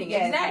beginning.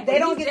 Yes. Exactly. They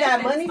don't get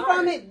that money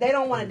from it. They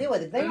don't want to deal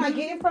with it. If they're not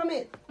getting from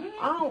it,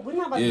 we're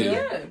not about to do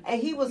it.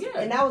 And he was,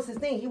 and that was his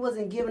thing. He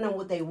wasn't giving them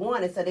what they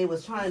wanted, so they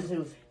was trying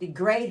to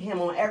degrade him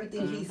on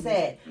everything he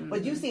said.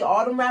 But you see,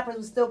 all them rappers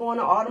was still going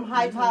to, all them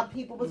high top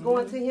people was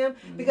going to him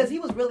because he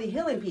was really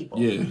healing people.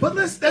 Yeah. But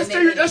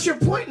that's your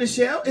point,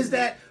 Nichelle, is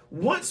that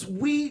once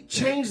we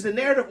change the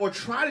narrative or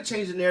try to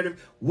change the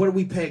narrative, what are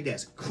we pegged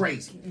as?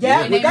 Crazy.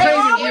 Yeah, We're they crazy.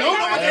 are. We don't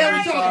know what the hell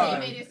we're talking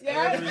about. They made it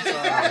scary.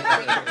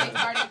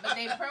 But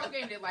they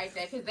programmed it like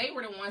that because they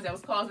were the ones that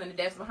was causing the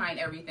deaths behind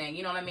everything.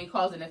 You know what I mean?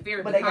 Causing the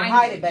fear But they behind can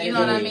hide it better. You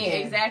know what I mean? Yeah.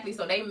 Exactly.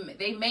 So they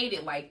made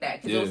it like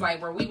that because it was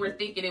like where we were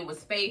thinking it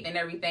was faith and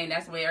everything.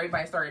 That's where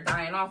everybody started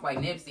dying off, like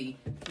Nipsey,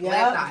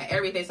 Left Eye,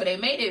 everything. So they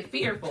made it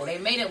fearful. They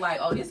made it like,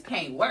 oh, this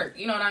can't work.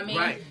 You know what I mean?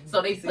 Right.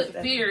 So they put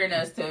fear in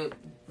us to,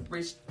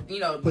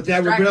 put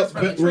that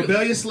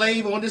rebellious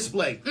slave on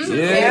display. Mm-hmm.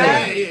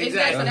 Yeah.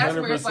 Exactly. That's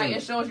where it's 100%. like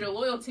it shows your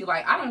loyalty.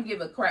 Like, I don't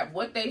give a crap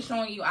what they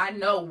showing you. I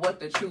know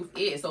what the truth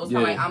is. So it's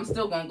kind of like I'm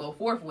still gonna go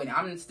forth with it.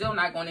 I'm still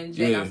not going to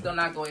inject. I'm still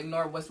not going to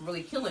ignore what's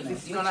really killing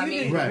us. You know what I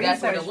mean? Right.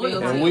 That's where the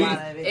loyalty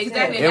is.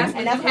 Exactly.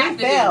 And that's what we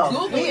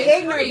fail. We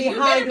ignorant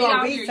behind doing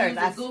research.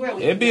 I swear.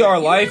 It be our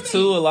life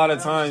too. A lot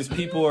of times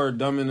people are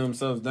dumbing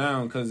themselves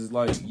down because it's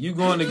like you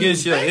going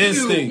against your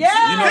instincts. You know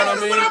what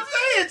I mean? That's what I'm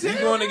saying, You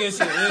going against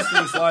your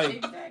instincts.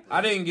 Like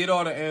I didn't get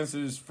all the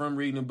answers from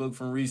reading a book,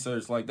 from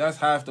research. Like that's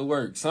half the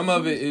work. Some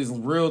of it is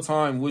real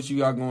time what you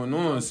got going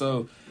on.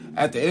 So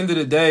at the end of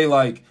the day,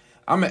 like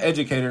I'm an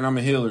educator and I'm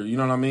a healer. You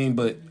know what I mean?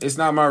 But it's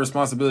not my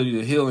responsibility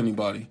to heal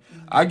anybody.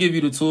 I give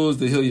you the tools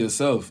to heal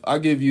yourself. I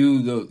give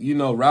you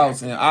the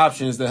routes and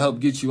options to help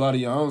get you out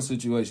of your own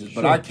situations.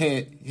 But I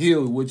can't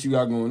heal what you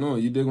got going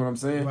on. You dig what I'm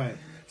saying? Right.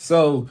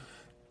 So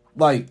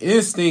like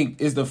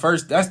instinct is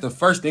that's the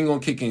first thing gonna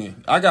kick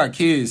in. I got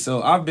kids,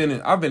 so I've been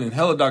in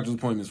hella doctor's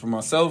appointments for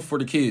myself, for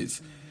the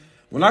kids.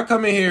 When I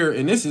come in here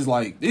and these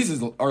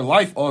are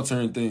life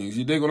altering things.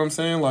 You dig what I'm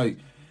saying? Like,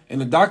 and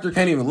the doctor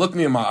can't even look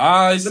me in my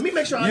eyes. Let me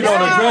make sure you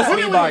don't address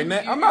me by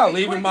name. I'm not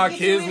leaving my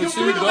kids with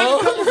you,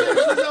 dog.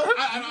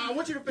 I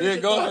want you to finish.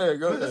 Yeah, go ahead.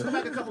 Let's go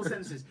back a couple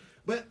sentences.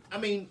 But I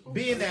mean,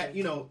 being that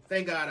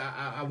thank God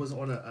I was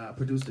on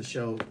produced a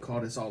show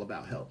called "It's All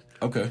About Health."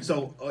 Okay.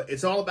 So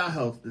it's all about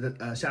health.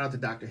 Shout out to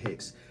Dr.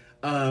 Hicks.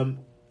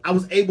 I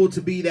was able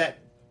to be that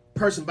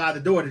person by the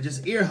door to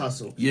just ear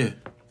hustle. Yeah.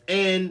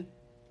 And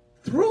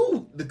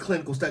through the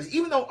clinical studies,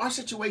 even though our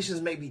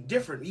situations may be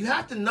different, you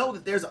have to know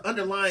that there's an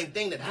underlying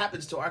thing that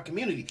happens to our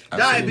community.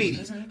 Absolutely.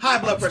 Diabetes, high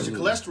blood pressure,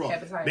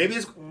 cholesterol. Maybe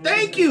it's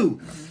thank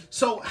you.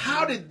 So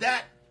how did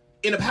that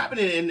end up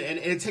happening? And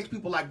it takes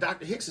people like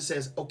Dr. Hicks that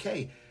says,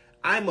 okay,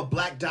 I'm a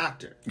black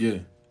doctor. Yeah.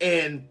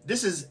 And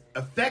this has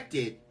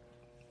affected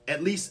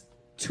at least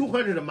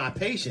 200 of my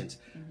patients.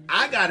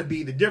 I got to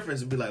be the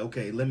difference and be like,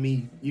 okay, let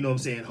me, hold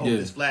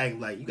this flag.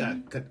 Like, you got to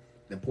cut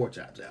them pork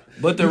chops out.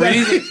 But the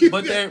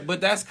reason,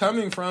 but that's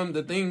coming from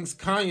the things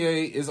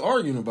Kanye is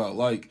arguing about.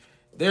 Like,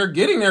 they're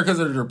getting there because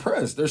they're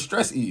depressed. They're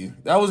stress eating.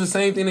 That was the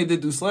same thing they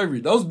did through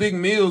slavery. Those big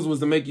meals was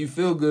to make you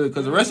feel good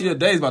because the rest of your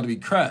day is about to be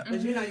crap.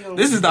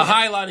 This is the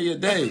highlight of your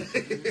day.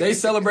 They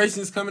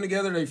celebrations coming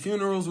together. They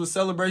funerals with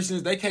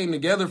celebrations. They came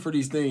together for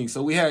these things.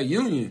 So we had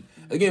union.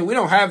 Again, we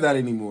don't have that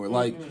anymore.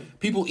 Like,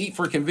 people eat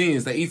for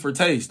convenience. They eat for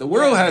taste. The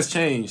world has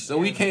changed. So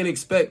we can't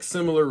expect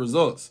similar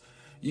results.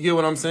 You get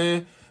what I'm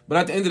saying? But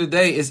at the end of the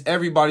day, it's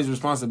everybody's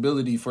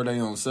responsibility for their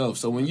own self.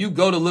 So when you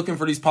go to looking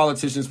for these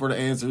politicians for the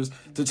answers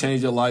to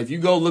change your life, you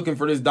go looking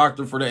for this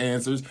doctor for the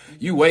answers,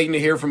 you waiting to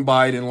hear from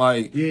Biden,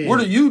 like, what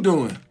are you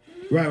doing?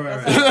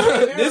 Right.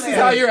 This is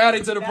how you're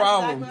adding to the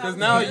problem. Because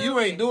now you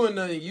ain't doing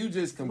nothing, you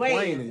just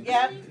complaining.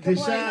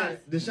 Deshaun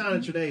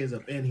and Trey is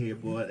up in here,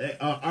 boy.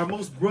 Our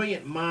most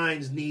brilliant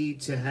minds need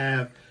to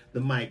have the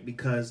mic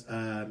because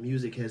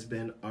music has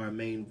been our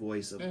main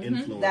voice of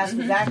influence. That's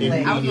exactly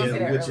in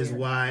media, which is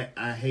why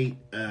I hate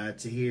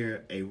to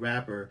hear a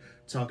rapper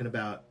talking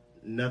about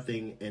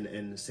nothing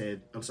and the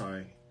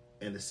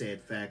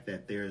said fact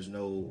that there is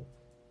no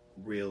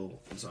real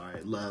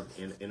love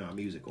in our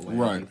music or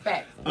whatever.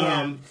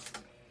 Right.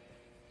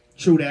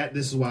 True that.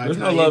 This is why there's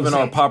no love in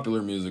our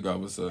popular music, I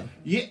would say.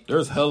 Yeah.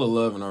 There's hella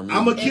love in our music.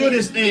 I'm gonna kill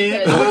this thing.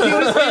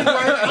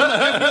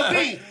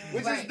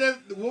 Which is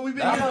what we've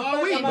been doing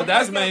all week. But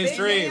that's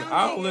mainstream.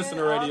 I don't listen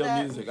to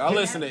radio music. I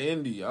listen to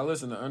indie. I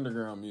listen to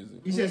underground music.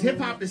 He says hip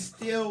hop is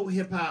still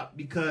hip hop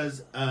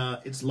because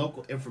it's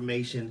local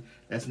information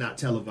that's not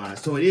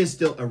televised. So it is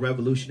still a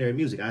revolutionary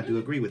music. I do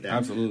agree with that.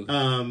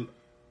 Absolutely.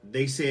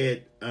 They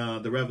said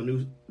the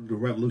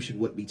revolution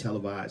would be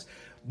televised,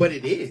 but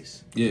it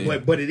is. Yeah.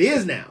 But it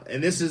is now,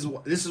 and this is.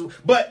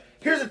 But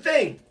here's the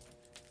thing.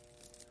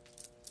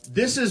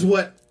 This is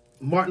what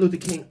Martin Luther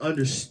King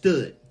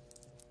understood,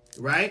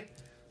 right?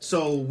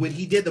 So when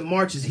he did the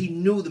marches, he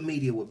knew the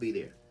media would be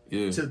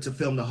there to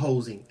film the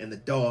hosing and the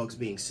dogs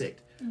being sick.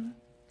 Mm-hmm.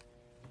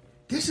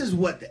 This is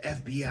what the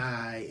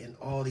FBI and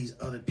all these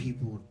other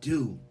people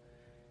do.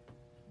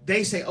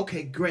 They say,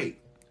 okay, great.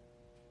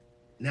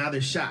 Now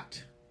they're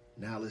shocked.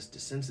 Now let's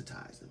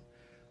desensitize them.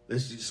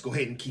 Let's just go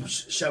ahead and keep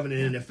shoving it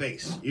in their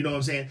face. You know what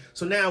I'm saying?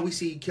 So now we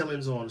see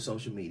killings on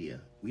social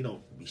media. We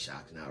don't be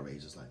shocked and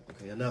outraged. It's like,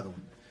 okay, another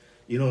one.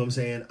 You know what I'm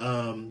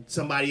saying?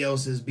 Somebody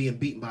else is being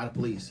beaten by the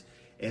police,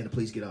 and the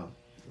police get off.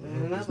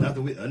 There's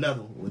nothing we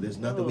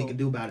can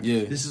do about it.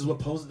 Yeah. This is what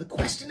poses the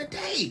question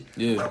today.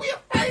 Yeah. What are we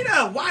afraid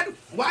of?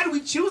 Why do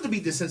we choose to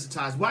be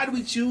desensitized? Why do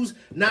we choose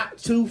not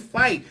to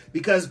fight?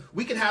 Because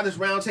we can have this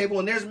round table,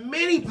 and there's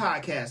many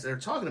podcasts that are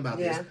talking about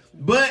this.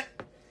 But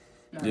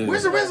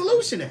where's the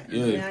resolution at?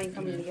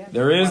 Yeah.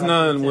 There is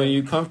none when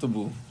you're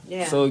comfortable.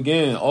 Yeah. So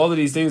again, all of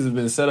these things have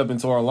been set up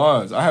into our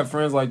lives. I have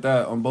friends like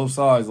that on both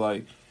sides.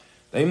 Like,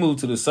 they moved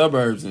to the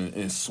suburbs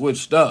and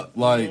switched up.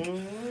 Like,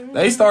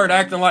 they started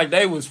acting like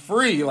they was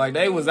free, like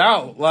they was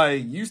out.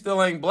 Like, you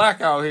still ain't black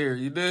out here.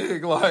 You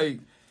dig? Like,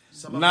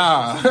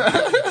 nah.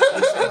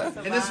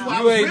 And this is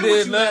why you ain't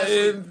did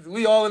nothing.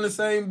 We all in the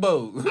same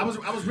boat. I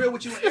was real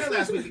with you in air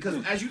last week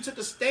because as you took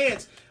a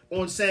stance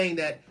on saying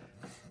that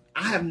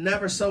I have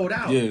never sold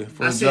out. Yeah,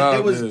 I said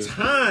there was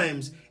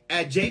times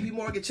at JP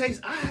Morgan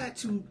Chase I had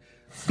to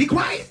be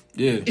quiet.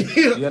 Yeah,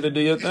 you had to do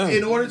your thing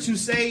in order to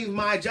save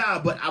my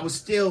job, but I was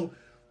still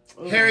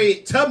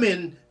Harriet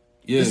Tubman.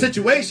 The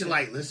situation,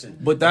 like, listen.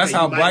 But that's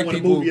how black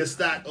people move your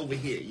stock over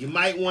here. You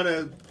might want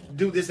to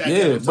do this.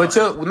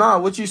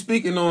 What you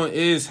speaking on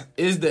is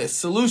the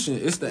solution.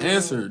 It's the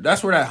answer.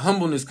 That's where that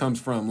humbleness comes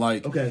from.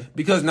 Like,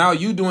 because now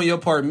you doing your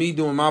part, me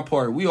doing my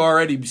part. We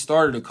already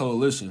started a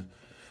coalition.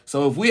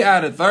 So if we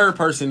add a third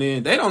person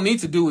in, they don't need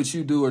to do what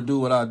you do or do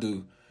what I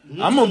do.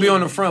 I'm gonna be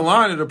on the front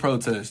line of the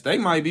protest. They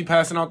might be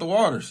passing out the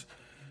waters.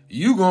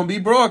 You gonna be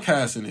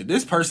broadcasting it.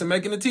 This person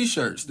making the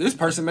t-shirts. This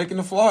person making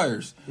the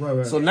flyers.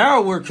 Right. So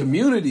now we're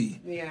community.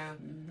 Yeah.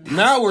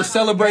 Now we're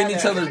celebrating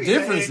each other's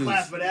differences.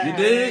 You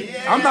dig?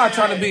 Yeah. I'm not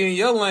trying to be in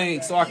your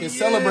lane so I can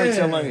celebrate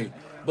your lane.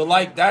 But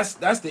like that's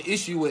the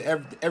issue with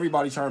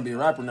everybody trying to be a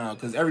rapper now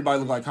because everybody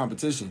look like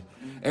competition.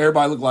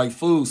 Everybody look like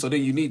food. So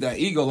then you need that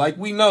ego. Like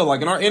we know,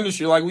 like in our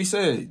industry, like we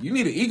said, you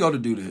need an ego to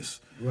do this.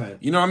 Right.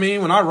 You know what I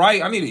mean? When I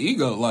write, I need an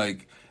ego.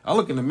 Like I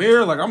look in the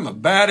mirror, like I'm the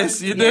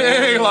baddest. You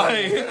dig?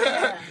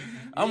 Like.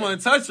 I'm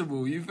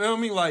untouchable. You feel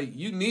me? Like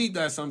you need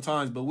that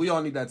sometimes, but we all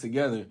need that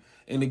together.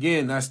 And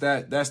again, that's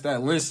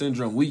that Lynch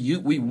syndrome. We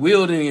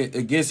wielding it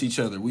against each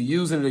other. We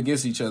using it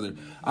against each other.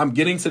 I'm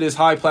getting to this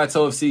high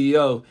plateau of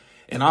CEO,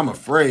 and I'm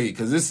afraid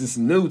because this is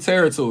new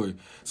territory.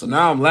 So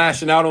now I'm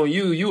lashing out on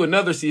you. You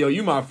another CEO.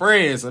 You my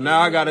friend. So now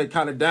I got to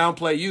kind of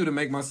downplay you to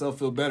make myself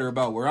feel better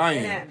about where I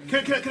am.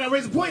 Can I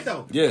raise a point,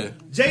 though? Yeah.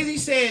 Jay-Z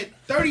said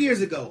 30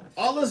 years ago,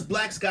 all us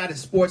blacks got is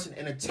sports and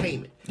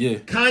entertainment. Yeah.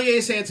 Kanye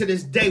is saying to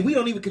this day, we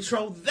don't even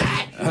control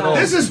that.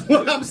 This is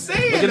what I'm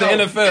saying, Look at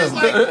the NFL.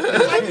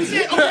 It's like you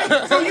said,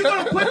 okay, so you're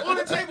going to put on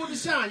the table,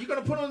 Deshaun, you're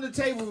going to put on the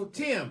table,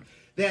 Tim,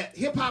 that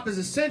hip-hop is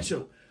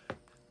essential.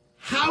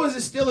 How is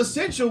it still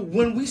essential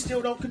when we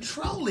still don't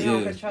control it? We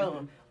don't control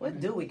them. What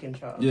do we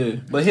control? Yeah,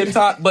 but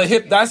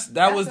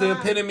that was the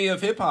epitome of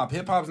hip hop.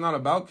 Hip hop's not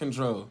about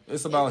control;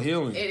 it's about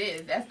healing. It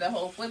is. That's the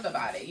whole flip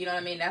about it. You know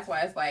what I mean? That's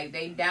why it's like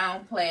they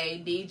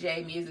downplay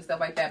DJ music, stuff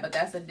like that. But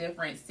that's a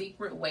different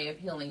secret way of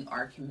healing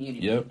our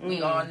community. Yep.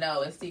 We all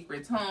know it's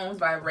secret tones,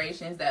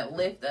 vibrations that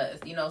lift us.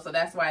 You know, so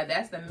that's why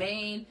that's the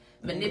main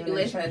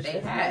manipulation that they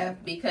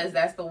have, because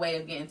that's the way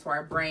of getting to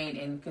our brain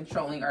and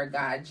controlling our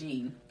God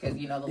gene, because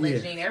you know the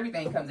Lynch gene,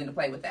 everything comes into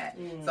play with that.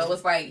 So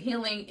it's like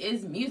healing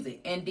is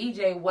music, and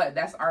DJ,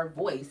 that's our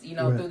voice, you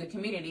know, through the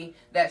community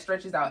that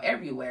stretches out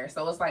everywhere.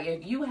 So it's like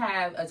if you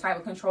have a type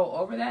of control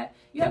over that,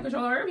 you have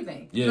control over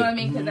everything. You know what I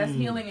mean? Because that's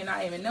healing and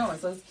not even knowing.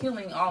 So it's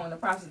killing all in the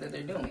process that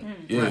they're doing.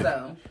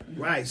 So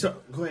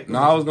go ahead. No,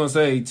 I was gonna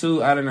say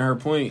too, adding to her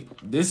point,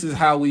 this is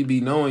how we be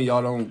knowing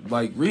y'all don't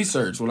like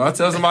research. When I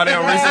tell somebody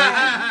on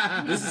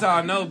research, this is how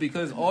I know,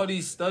 because all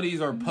these studies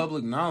are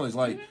public knowledge.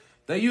 Like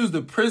they use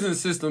the prison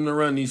system to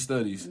run these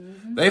studies.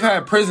 They've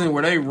had prison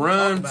where they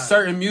run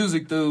certain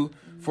music through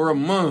for a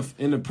month,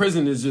 and the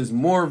prison is just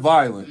more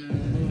violent.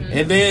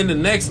 And then the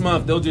next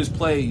month they'll just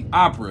play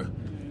opera.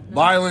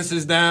 Violence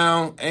is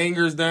down,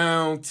 anger's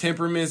down,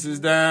 temperaments is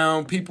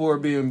down. People are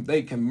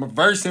they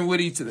conversing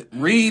with each other,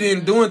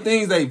 reading, doing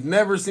things they've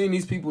never seen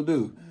these people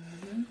do.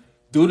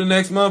 Do the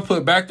next month,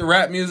 put back the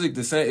rap music,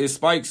 it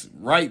spikes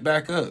right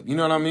back up. You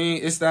know what I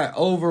mean? It's that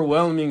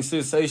overwhelming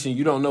sensation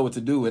you don't know what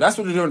to do with. That's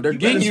what they're doing. They're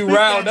getting you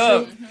riled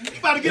up. You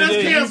about to get us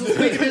canceled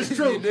speaking this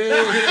truth.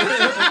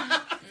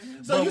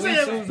 So you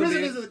saying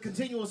prison is a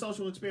continual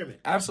social experiment?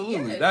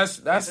 Absolutely.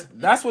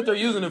 That's what they're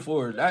using it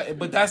for.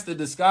 But that's the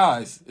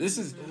disguise. This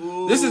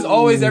is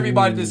always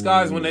everybody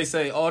disguised when they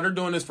say, "Oh, they're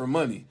doing this for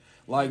money."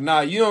 Like, nah,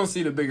 you don't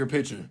see the bigger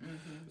picture.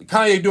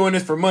 Kanye doing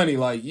this for money.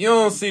 Like, you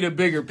don't see the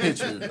bigger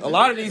picture. A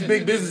lot of these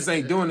big businesses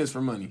ain't doing this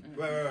for money.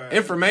 Right.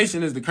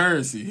 Information is the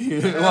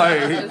currency.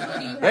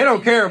 Like, they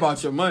don't care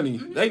about your money.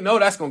 They know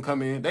that's gonna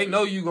come in. They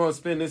know you gonna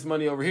spend this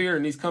money over here,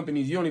 and these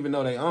companies you don't even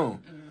know they own.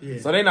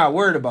 So they not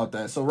worried about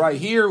that. So right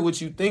here,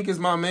 what you think is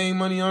my main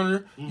money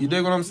owner, you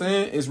dig what I'm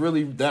saying? It's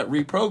really that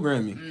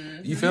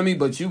reprogramming. You feel me?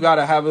 But you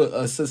gotta have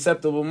a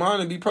susceptible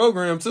mind and be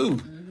programmed too.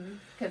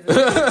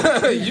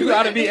 You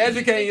gotta be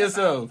educating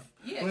yourself.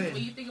 Yeah, when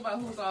you think about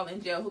who's all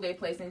in jail, who they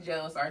place in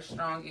jail is our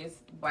strongest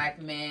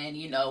black men.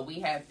 You know, we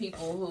have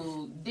people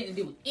who didn't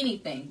do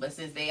anything, but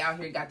since they out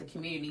here got the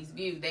community's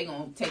view, they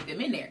gonna take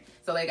them in there.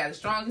 So they got the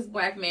strongest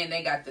black men,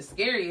 they got the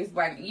scariest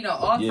black, you know,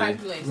 all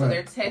types of things. So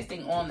they're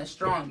testing on the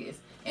strongest,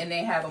 and they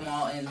have them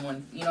all in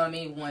one, you know what I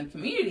mean, one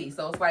community.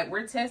 So it's like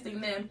we're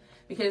testing them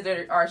because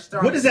they're our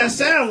strongest. What does that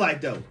sound like,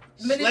 though?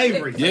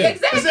 Slavery. Yeah.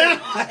 Exactly.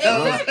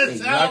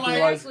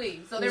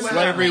 Exactly. So they're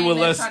slavery with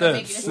less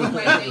trying steps. to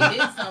make it like they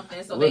did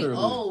something, so they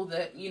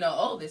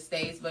owe the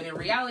states, but in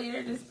reality,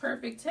 they're just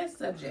perfect test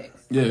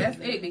subjects. Yeah. That's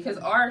it, because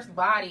our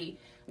body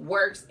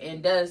works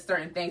and does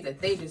certain things that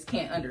they just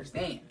can't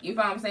understand. You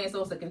know what I'm saying?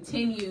 So it's a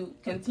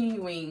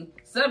continuing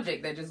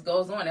subject that just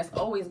goes on. That's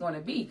always going to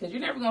be, because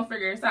you're never going to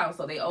figure this out.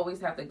 So they always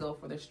have to go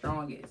for the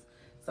strongest.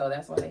 So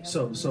that's why they have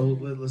So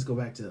let's go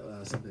back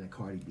to something that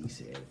Cardi B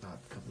said about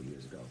a couple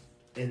years ago.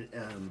 And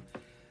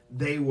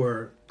they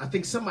were, I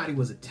think somebody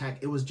was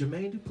attacked. It was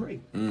Jermaine Dupri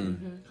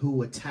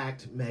who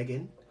attacked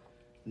Megan,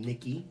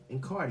 Nicki,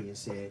 and Cardi and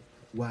said,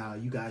 "Wow,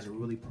 you guys are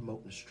really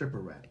promoting stripper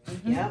rap."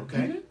 Yeah.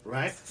 Okay.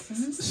 Right.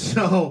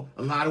 So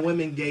a lot of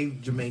women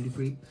gave Jermaine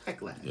Dupri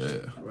backlash.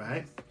 Yeah.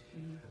 Right.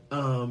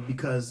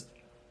 Because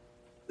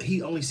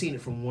he only seen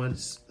it from one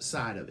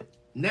side of it.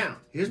 Now,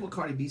 here's what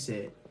Cardi B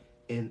said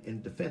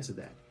in defense of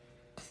that.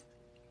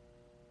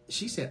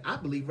 She said, "I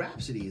believe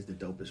Rhapsody is the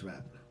dopest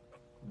rapper,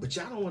 but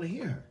y'all don't want to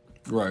hear her."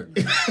 Right.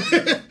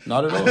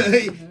 Not at all.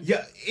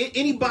 Yeah.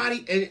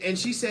 Anybody, and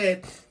she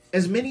said,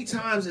 as many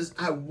times as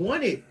I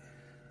wanted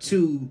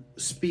to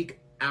speak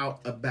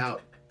out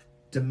about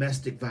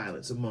domestic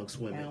violence amongst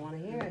women, I don't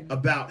want to hear it.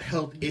 about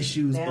health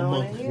issues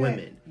amongst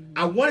women,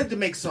 I wanted to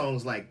make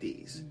songs like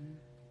these.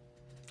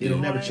 It'll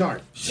never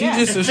chart. She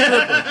just a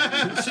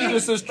stripper. She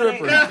just a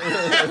stripper.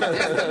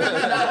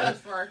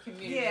 That's for our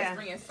community. That's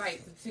bringing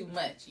sight to too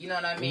much. You know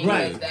what I mean?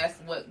 Right. Because that's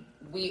what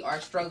we are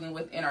struggling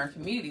with in our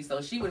community.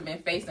 So she would have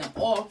been facing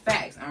all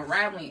facts,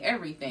 unraveling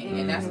everything,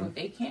 and that's what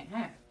they can't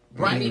have.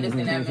 Right. They need us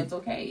in that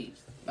mental cage.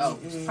 Oh,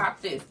 pop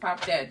this,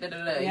 pop that,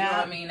 da-da-da. You know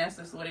what I mean? That's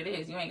just what it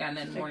is. You ain't got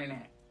nothing more than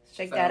that.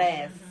 Shake that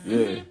ass.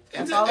 Yeah.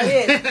 That's all it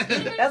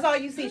is. That's all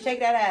you see. Shake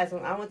that ass.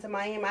 When I went to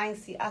Miami, I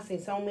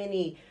seen so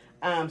many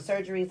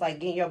surgeries, like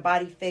getting your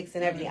body fixed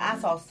and everything. I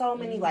saw so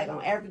many, like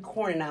on every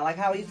corner now, like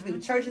how it used to be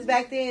with churches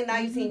back then. Now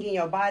you see getting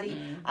your body.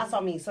 I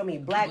saw so many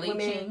black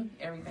women.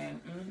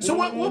 Everything. So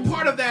what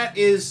part of that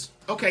is,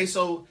 okay,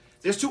 so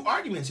there's two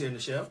arguments here,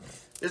 Nichelle.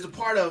 There's the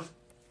part of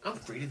I'm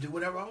free to do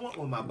whatever I want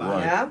with my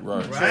body.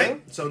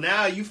 Right. So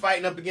now you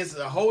fighting up against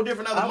a whole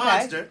different other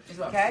monster.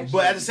 Okay.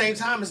 But at the same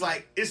time, it's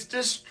like it's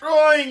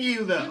destroying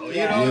you, though.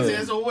 You know what I'm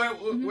saying? So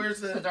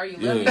where's the? Because are you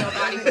loving your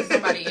body for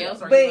somebody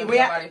else, or are you loving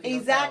your body for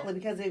exactly, yourself?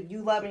 because if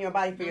you loving your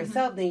body for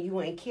yourself, then you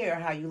wouldn't care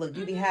how you look.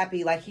 You'd be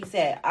happy, like he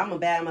said, I'm a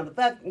bad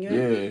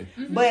motherfucker.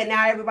 But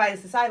now everybody in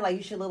society, like,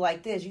 you should look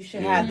like this. You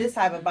should have this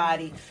type of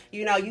body.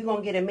 You know, you're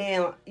gonna get a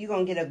man. You're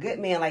gonna get a good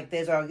man like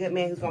this, or a good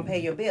man who's gonna pay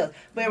your bills.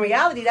 But in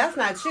reality, that's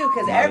not true.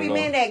 Because every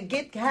man that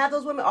have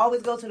those women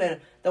always go to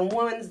the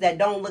ones that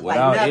don't look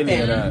without like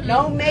nothing.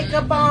 No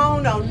makeup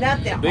on, no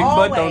nothing. Big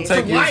always. butt don't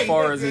take you as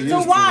far as it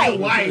used to. At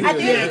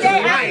the end of the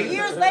day, after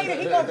years later,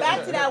 he go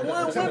back to that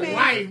one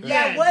woman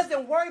that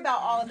wasn't worried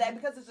about all of that,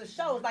 because it's a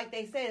show. It's like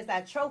they said, it's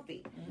that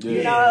trophy.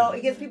 You know,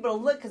 it gets people to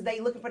look because they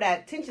looking for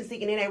that attention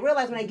seeking, and they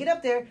realize when they get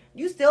up there,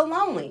 you still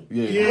lonely.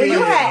 When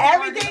you had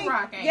everything, you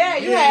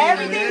had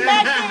everything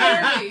back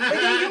there, but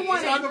then you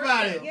wanted, talk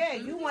about it.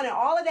 You wanted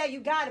all of that, you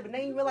got it, but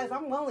then you realize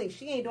I'm lonely.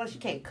 She ain't doing. She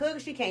can't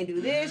cook. She can't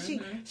do this.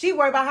 She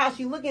worried about how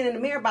she looking in the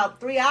mirror about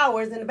 3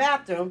 hours in the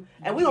bathroom,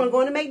 and we want to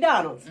go into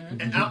McDonald's.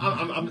 And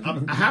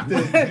I have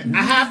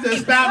to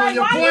expound on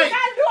your point. You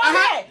gotta do all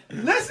that?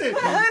 Listen,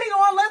 Put a hoodie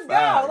on, let's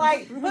go.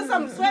 Like, put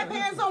some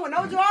sweatpants on with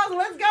no drawers, and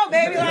let's go,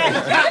 baby. Like,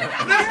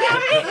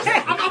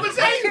 I'm gonna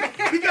tell you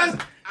because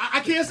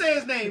I can't say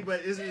his name,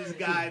 but this is a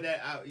guy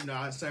that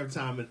I served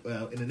time in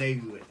the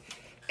Navy with,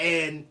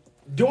 and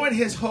during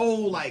his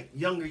whole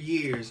younger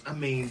years, I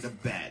mean, the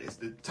baddest,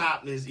 the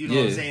topness, you know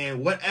what I'm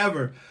saying,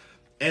 whatever.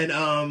 And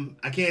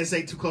I can't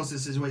say too close to the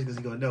situation because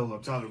he's gonna know who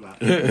I'm talking about.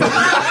 Get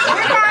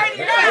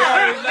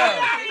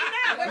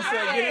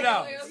it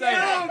out. Say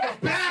it.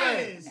 The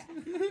baddest.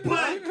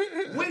 But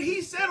when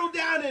he settled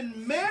down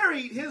and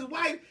married his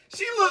wife,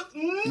 she looked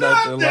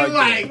nothing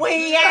like when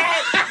he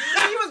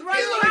was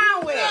running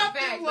around with.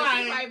 She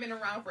might have been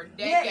around for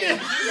decades. In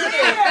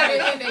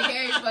the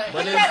game, but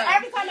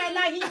every time that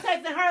night, he's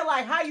texting her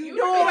like, "How you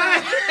doing?"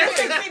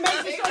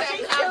 Making sure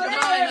she's still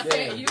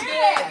there. You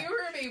did. You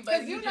heard me,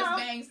 but you just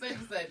banged such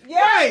and such.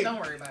 Right. Don't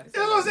worry about it.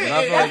 That's what I'm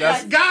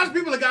saying. God's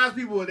people are God's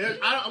people. I'm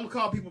gonna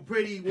call people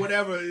pretty,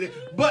 whatever.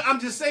 But I'm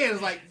just saying,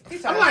 it's like,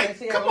 I'm like,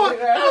 come on.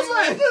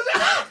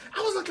 I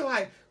was looking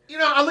like,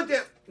 I looked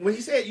at when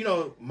he said,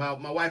 my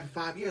wife for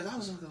 5 years. I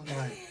was looking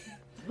like,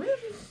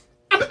 really?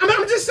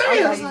 I'm just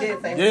saying. I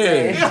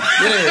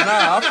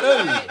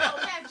feel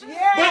you.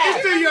 But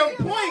it's to your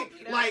point,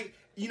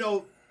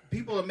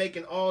 people are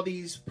making all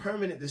these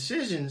permanent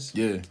decisions.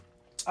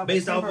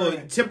 Based off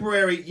of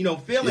temporary,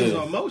 feelings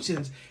or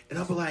emotions, and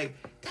I'll be like,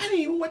 that ain't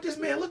even what this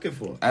man looking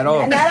for at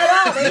all. Not at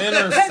all. Men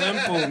are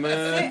simple,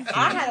 man.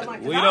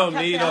 We don't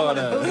need all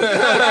that.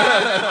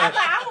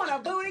 I want a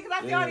booty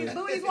because I see all these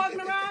booties walking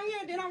around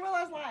here. Then I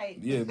realize,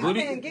 I've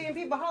been getting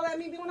people holler at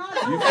me when I was.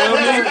 You feel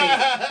me?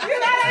 You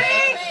know what I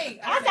mean?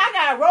 I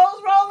got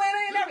rolls rolling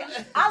and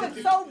everything. I look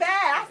so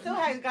bad. I still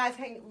have guys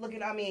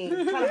looking at me,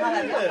 trying to holler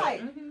at me. I'm like,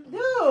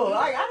 dude,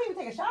 I didn't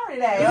even take a shower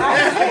today.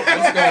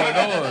 What's going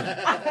on?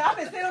 I've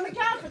been sitting on the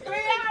couch for 3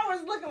 hours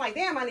looking like,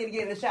 damn, I need to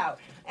get in the shower.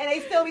 And they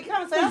still be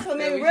coming. So that's what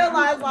made me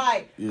realize,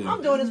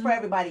 I'm doing this for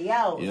everybody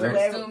else. Yeah.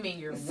 Assuming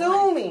you're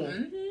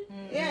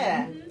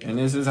Yeah. And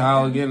this is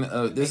how, again,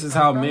 this is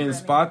how men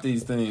spot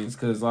these things.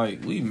 Because,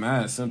 we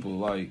mad simple.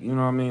 You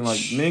know what I mean?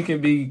 Men can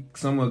be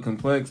somewhat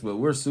complex, but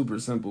we're super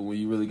simple when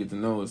you really get to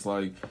know us.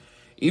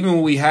 Even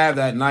when we have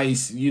that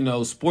nice,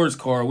 sports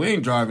car, we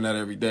ain't driving that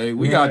every day.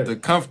 We got the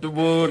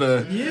comfortable, we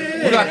got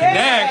the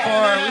dad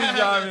car, we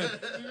driving.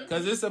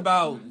 Because it's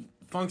about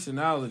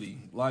functionality.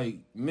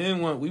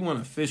 Men we want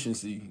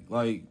efficiency.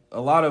 A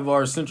lot of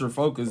our central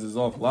focus is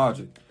off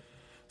logic.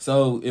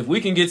 So if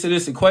we can get to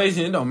this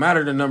equation, it don't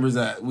matter the numbers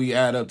that we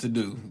add up to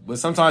do. But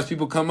sometimes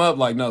people come up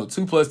no,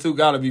 2 plus 2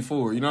 gotta be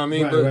 4. You know what I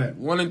mean? But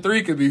 1 and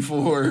 3 could be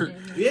 4.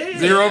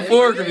 0 and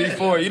 4 could be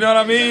 4. You know what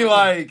I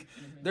mean?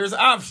 There's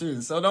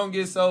options. So don't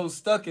get so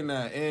stuck in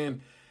that.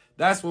 And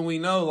that's when we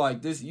know,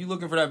 this, you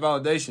looking for that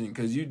validation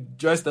because you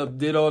dressed up,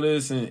 did all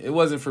this, and it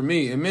wasn't for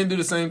me. And men do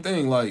the same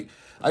thing. I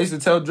used to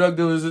tell drug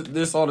dealers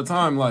this all the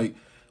time.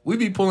 We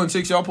be pulling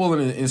chicks, y'all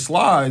pulling in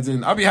slides,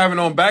 and I be having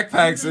on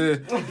backpacks.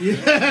 You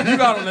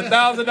got on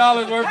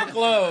 $1,000 worth of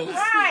clothes.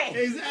 Right.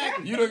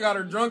 Exactly. You done got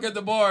her drunk at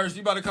the bar. She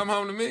about to come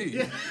home to me.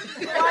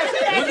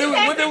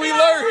 What did we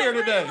learn here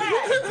today?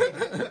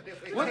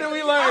 What did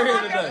we learn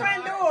here today?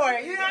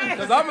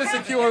 Because I'm a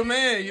secure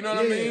man, you know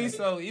what I mean?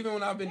 So even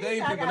when I've been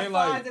dating people, they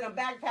like,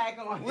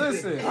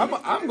 listen,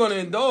 I'm going to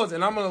indulge,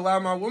 and I'm going to allow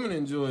my woman to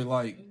enjoy.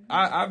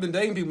 I've been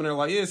dating people and they're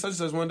like, yeah, such and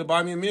such wanted to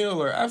buy me a meal,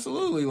 or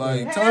absolutely,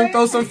 tell him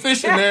throw some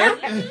fish in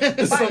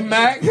there, some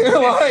mac,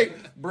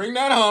 bring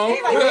that home.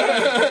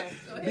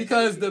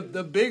 Because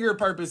the bigger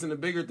purpose and the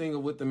bigger thing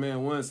of what the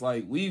man wants,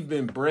 we've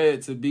been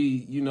bred to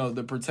be,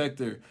 the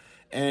protector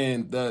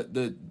and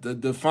the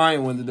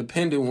defiant one, the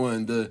dependent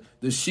one,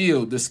 the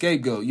shield, the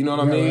scapegoat, you know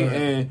what I mean? Right.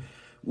 And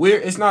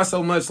it's not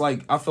so much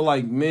I feel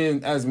like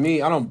men, as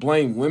me, I don't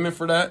blame women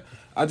for that.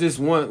 I just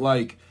want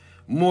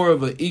more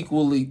of an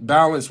equally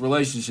balanced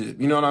relationship.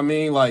 You know what I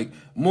mean? Like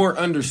more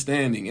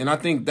understanding. And I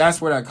think that's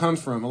where that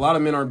comes from. A lot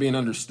of men aren't being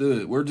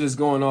understood. We're just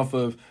going off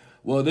of,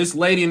 well, this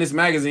lady in this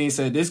magazine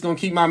said this gonna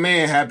keep my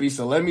man happy,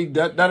 so let me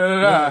da da da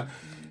da da.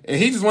 And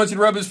he just wants you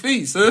to rub his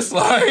feet. So it's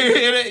like,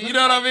 you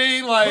know what I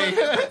mean? Like,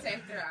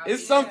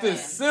 it's something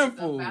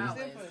simple.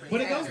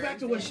 But it goes back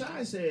to what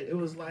Shai said. It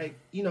was like,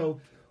 you know,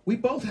 we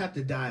both have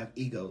to die of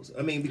egos.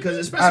 I mean, because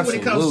especially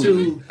when it comes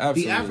to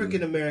the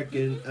African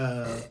American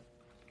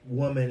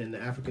woman and the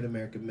African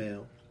American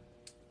male,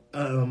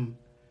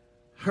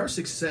 her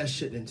success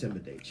shouldn't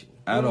intimidate you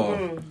at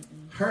all.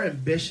 Her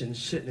ambition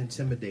shouldn't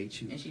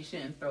intimidate you, and she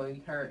shouldn't throw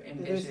her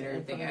ambition or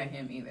everything at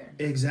him either.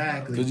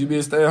 Exactly. Could you be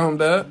a stay-at-home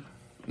dad?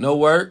 No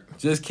work,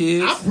 just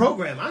kids. I'm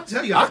programmed. I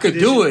tell you, I could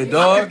do it,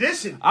 dog.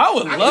 I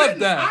would love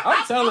that.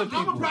 I'm telling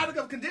people. I'm a product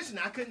of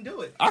conditioning. I couldn't do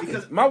it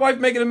because my wife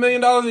making $1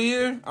 million a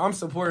year. I'm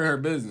supporting her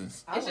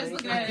business. It's just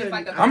looking at it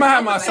like I'm gonna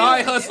have my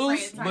side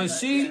hustles, but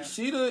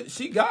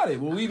she got it.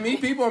 When we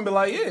meet people, I'm be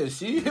like, yeah,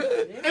 she.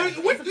 And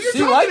you're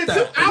talking to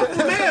two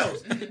alpha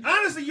males.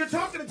 Honestly, you're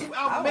talking to two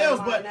alpha males,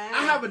 but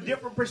I have a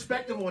different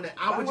perspective on it.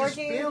 I would just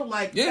feel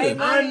like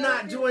I'm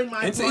not doing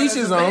my. And to each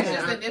his own. It's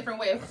just a different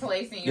way of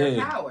placing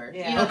your power.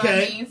 You know what I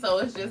mean? So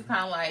it's just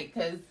kind of like,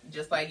 because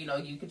just like, you know,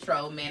 you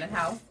control man of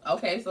house.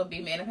 Okay, so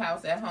be man of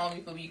house at home.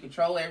 You feel me? You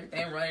control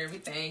everything, run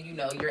everything. You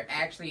know, you're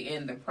actually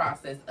in the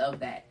process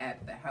of that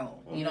at the home.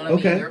 You know what I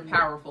mean? You're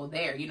powerful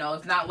there. You know,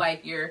 it's not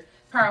like you're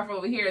powerful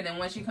over here, then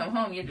once you come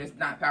home, you're just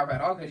not powerful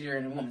at all because you're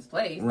in a woman's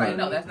place. Right. Like,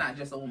 no, that's not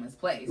just a woman's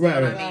place. You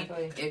know what I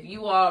mean? If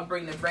you all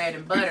bring the bread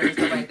and butter and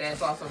stuff like that,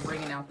 it's also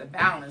bringing out the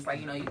balance. Like,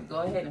 you know, you can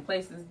go ahead and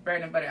place this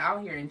bread and butter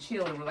out here and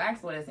chill and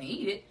relax with us and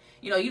eat it.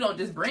 You know, you don't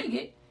just bring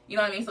it. You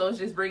know what I mean? So it's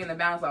just bringing the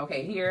balance. Like,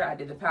 okay, here I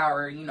did the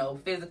power, you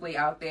know, physically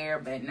out there,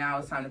 but now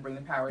it's time to bring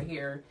the power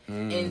here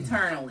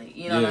internally.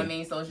 You know what I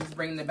mean? So it's just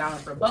bringing the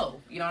balance for both.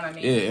 You know what I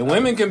mean? Yeah, and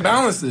women can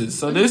balance this.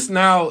 So this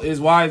now is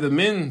why the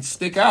men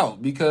stick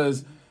out,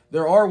 because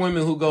there are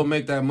women who go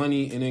make that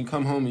money and then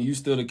come home and you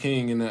still the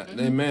king and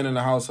the man in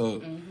the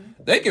household.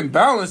 They can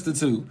balance the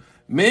two.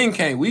 Men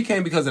can't. We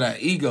can't because of that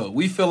ego.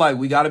 We feel like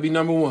we got to be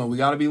number one. We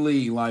got to be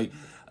lead. Like,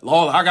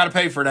 oh, I got to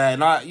pay for that.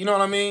 And you know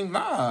what I mean?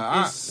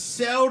 Nah. It's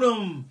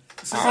seldom.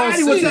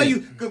 Society will tell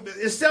you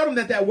it's seldom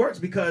that works,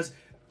 because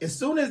as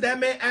soon as that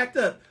man act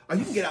up,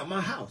 you can get out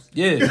my house.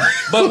 Yeah,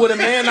 but would a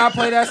man not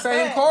play that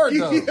same card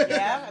though?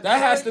 That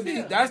has to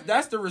be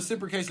that's the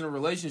reciprocation of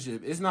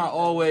relationship. It's not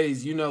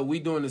always, you know,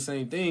 we doing the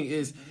same thing.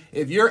 Is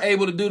if you're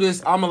able to do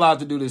this, I'm allowed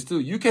to do this too.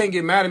 You can't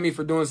get mad at me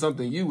for doing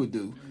something you would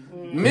do.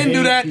 Men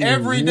do that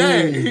every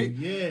day.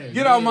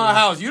 Get out my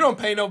house. You don't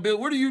pay no bill.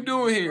 What are you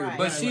doing here?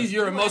 But she's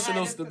your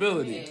emotional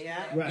stability.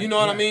 You know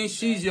what I mean?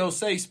 She's your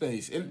safe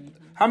space. And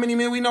how many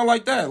men we know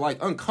like that?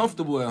 Like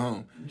uncomfortable at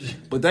home.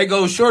 But they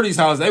go to Shorty's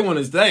house. They want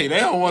to stay. They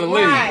don't want to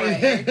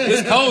leave.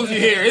 It's cozy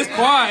here. It's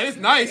quiet. It's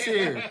nice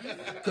here.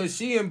 Because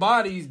she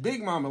embodies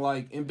Big Mama.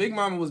 Like, and Big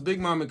Mama was Big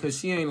Mama because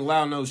she ain't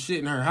allowed no shit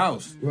in her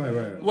house. Right.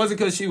 It wasn't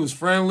because she was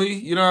friendly.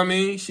 You know what I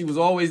mean? She was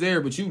always there,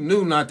 but you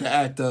knew not to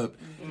act up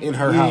in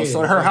her house.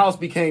 So her house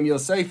became your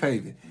safe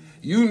haven.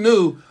 You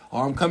knew,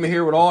 I'm coming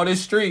here with all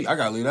this street. I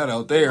gotta leave that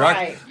out there.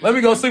 Right. Let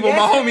me go sleep on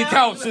my homie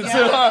couch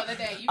until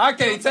I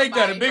can't take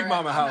that at Big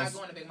Mama house.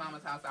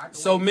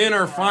 So men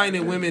are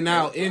finding women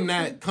now in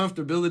that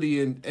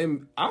comfortability,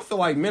 and I feel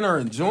like men are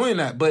enjoying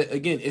that. But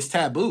again, it's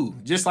taboo.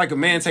 Just like a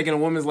man taking a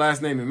woman's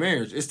last name in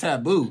marriage, it's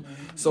taboo.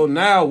 So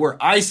now we're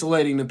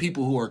isolating the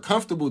people who are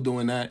comfortable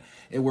doing that,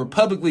 and we're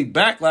publicly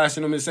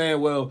backlashing them and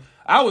saying, well,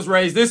 I was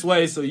raised this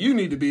way, so you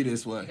need to be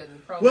this way.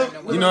 Well,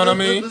 you know what I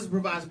mean? Let's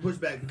provide some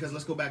pushback, because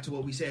let's go back to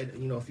what we said,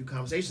 you know, a few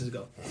conversations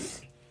ago.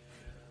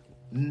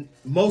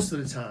 Most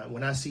of the time,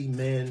 when I see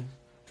men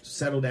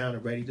settle down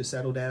and ready to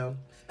settle down,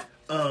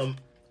 and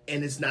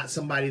it's not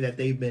somebody that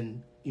they've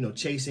been, you know,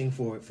 chasing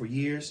for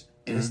years,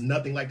 and it's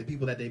nothing like the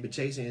people that they've been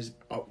chasing, is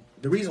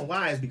the reason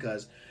why is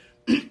because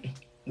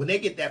when they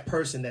get that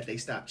person that they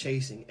stop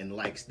chasing and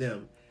likes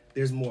them,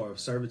 there's more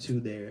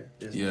servitude there,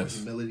 there's more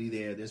humility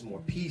there, there's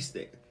more peace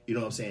there. You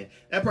know what I'm saying?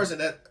 That person,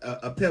 that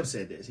a pimp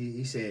said this.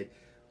 He said,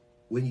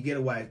 when you get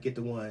a wife, get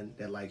the one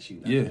that likes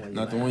you.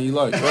 Not the one you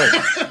like.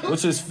 Right.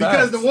 Which is facts.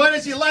 Because the one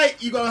that you like,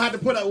 you're going to have to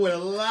put up with a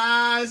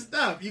lot of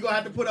stuff. You're going to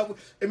have to put up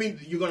with, I mean,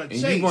 you're going to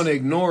chase. And you're going to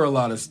ignore a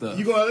lot of stuff.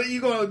 You're going to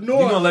ignore.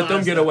 You're going to let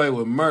them get away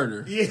with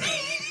murder. Yeah.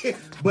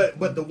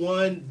 But the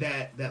one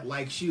that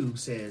likes you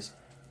says,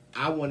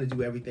 I want to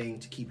do everything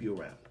to keep you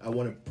around. I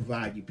want to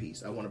provide you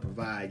peace. I want to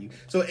provide you.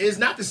 So it's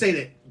not to say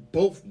that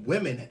both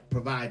women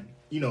provide,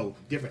 you know,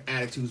 different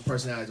attitudes,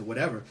 personalities, or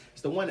whatever.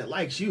 It's the one that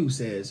likes you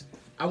says,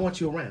 I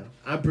want you around.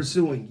 I'm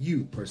pursuing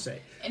you, per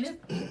se. And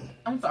it's,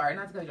 I'm sorry,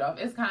 not to cut you off.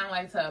 It's kind of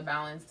like to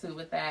balance, too,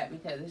 with that,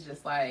 because it's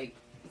just like,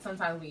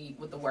 sometimes we,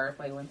 with the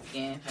wordplay, once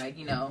again, like,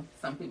 you know,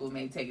 some people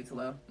may take it too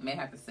low, may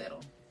have to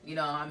settle. You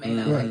know, I may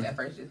not like that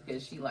person just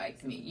because she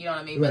likes me. You know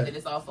what I mean? But then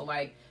it's also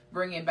like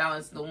bringing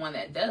balance to the one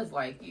that does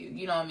like you.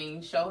 You know what I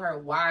mean? Show her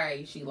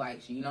why she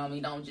likes you. You know what I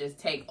mean? Don't just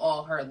take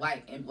all her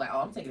like and be like,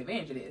 oh, I'm taking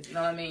advantage of this. You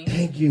know what I mean?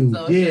 Thank you.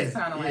 So it's just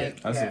kind of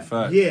like that's a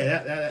fact.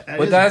 Yeah,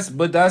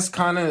 but that's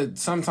kind of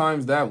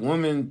sometimes that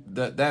woman,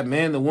 that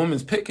man, the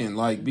woman's picking.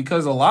 Like,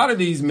 because a lot of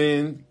these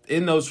men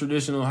in those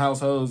traditional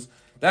households,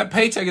 that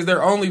paycheck is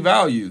their only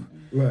value.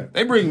 Right.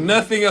 They bring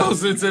nothing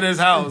else into this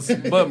house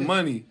but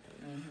money.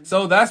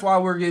 So that's why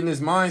we're getting this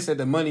mindset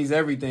that money's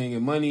everything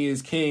and money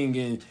is king.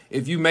 And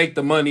if you make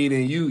the money,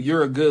 then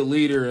you're a good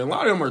leader. And a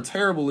lot of them are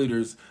terrible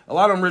leaders. A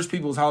lot of them rich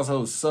people's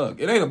households suck.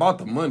 It ain't about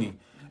the money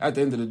at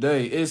the end of the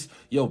day. It's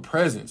your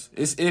presence.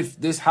 It's if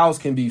this house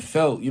can be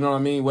felt, you know what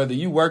I mean? Whether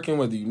you working,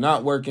 whether you're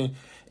not working.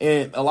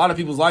 And a lot of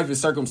people's life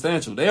is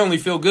circumstantial. They only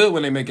feel good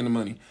when they're making the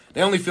money.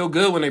 They only feel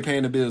good when they're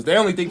paying the bills. They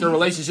only think their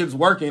relationship's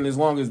working as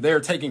long as they're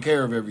taking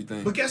care of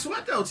everything. But guess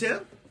what, though,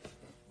 Tim?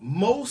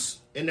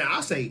 Most, and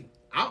now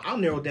I'll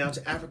narrow it down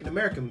to African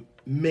American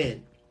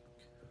men.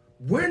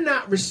 We're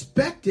not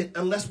respected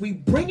unless we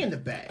bring in the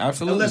bag.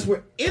 Absolutely. Unless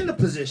we're in the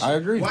position. I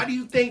agree. Why do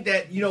you think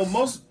that,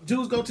 most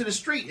dudes go to the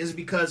street is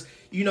because,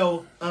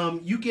 you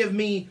give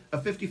me a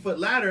 50-foot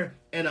ladder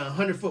and a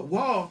 100-foot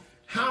wall.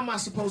 How am I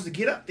supposed to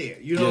get up there?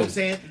 You know what I'm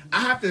saying? I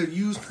have to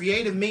use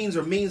creative means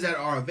or means that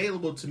are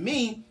available to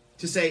me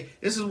to say,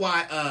 this is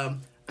why,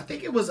 I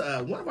think it was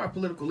one of our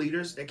political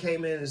leaders that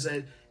came in and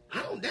said,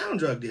 I don't down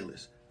drug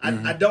dealers.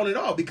 I don't at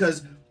all,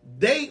 because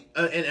they,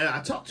 and I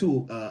talked to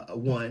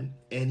one,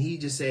 and he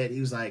just said, he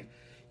was like,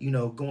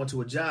 going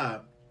to a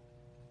job,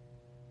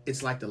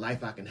 it's like the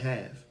life I can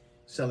have.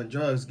 Selling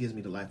drugs gives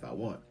me the life I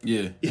want.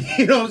 Yeah.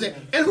 You know what I'm saying?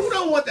 And who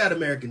don't want that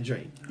American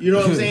dream? You know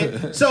what I'm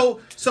saying?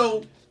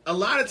 So a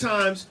lot of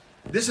times,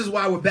 this is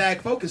why we're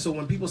bag focused. So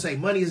when people say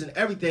money isn't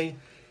everything,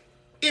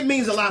 it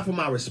means a lot for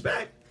my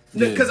respect.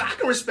 Because I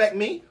can respect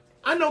me.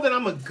 I know that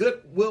I'm a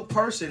goodwill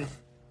person.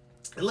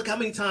 And look how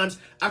many times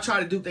I try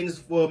to do things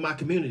for my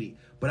community,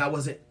 but I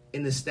wasn't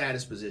in this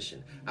status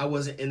position. I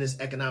wasn't in this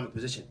economic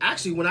position.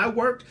 Actually, when I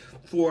worked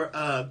for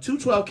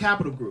 212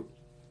 Capital Group,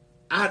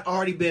 I had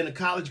already been a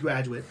college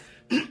graduate,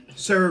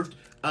 served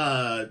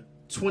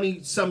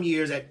 20-some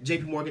years at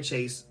JP Morgan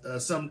Chase,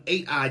 some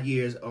 8 odd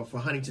years for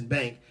Huntington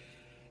Bank.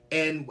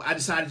 And I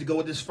decided to go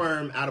with this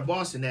firm out of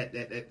Boston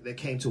that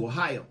came to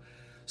Ohio.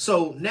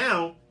 So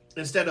now,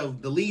 instead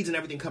of the leads and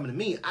everything coming to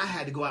me, I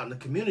had to go out in the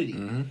community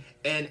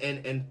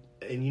and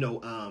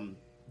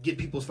get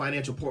people's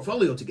financial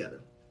portfolio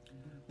together.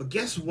 But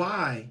guess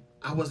why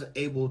I wasn't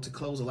able to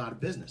close a lot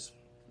of business?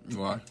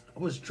 Why? I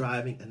was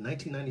driving a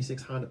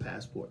 1996 Honda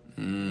Passport.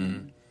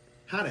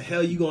 How the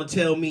hell you gonna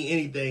tell me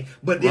anything?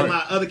 But then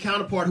my other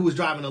counterpart who was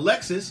driving a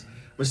Lexus,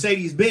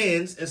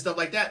 Mercedes-Benz, and stuff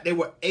like that, they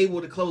were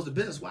able to close the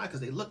business. Why? Because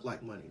they looked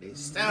like money. They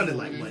sounded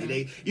like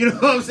money. You know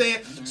what I'm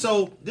saying?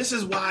 So this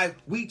is why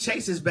we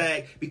chase this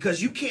bag,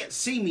 because you can't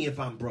see me if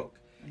I'm broke.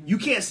 You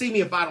can't see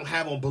me if I don't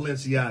have on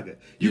Balenciaga.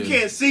 You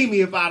can't see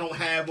me if I don't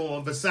have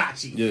on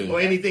Versace or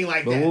anything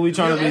like that. But what we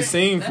trying to be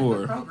seen that's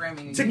for?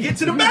 To get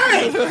to the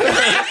bag.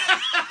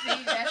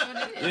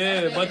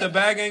 Yeah, but the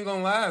bag ain't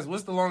gonna last.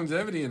 What's the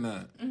longevity in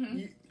that?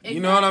 You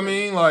know what I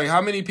mean? Like,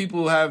 how many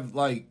people have,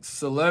 like,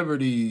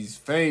 celebrities,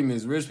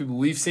 famous, rich people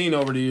we've seen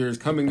over the years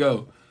come and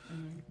go?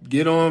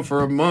 Get on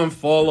for a month,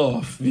 fall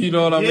off. You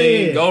know what I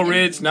mean? Go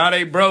rich, now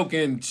they broke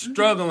and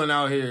struggling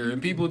out here.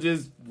 And people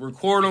just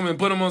record them and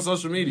put them on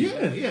social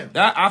media.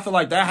 That, I feel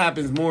like that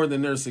happens more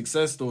than their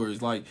success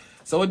stories. Like,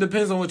 so it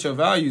depends on what your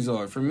values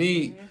are. For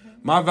me,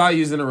 my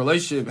values in a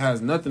relationship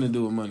has nothing to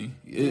do with money.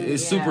 It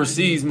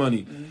supersedes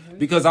money.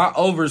 Because I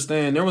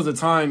overstand, there was a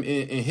time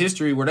in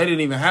history where they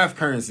didn't even have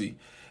currency.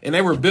 And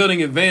they were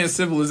building advanced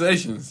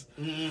civilizations.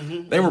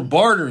 They were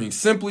bartering,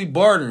 simply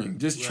bartering.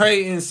 Just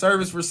trading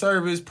service for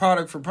service,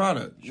 product for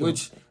product,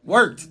 which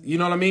worked. You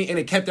know what I mean? And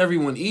it kept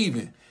everyone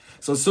even.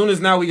 So as soon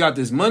as now we got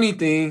this money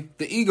thing,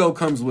 the ego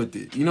comes with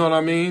it. You know what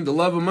I mean? The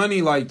love of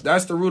money, like,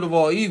 that's the root of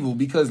all evil.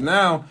 Because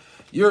now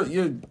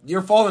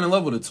you're falling in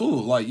love with a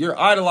tool. Like, you're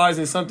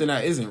idolizing something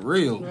that isn't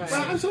real. Right.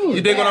 Well, absolutely.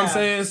 You dig what I'm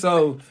saying?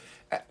 So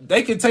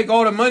they could take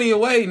all the money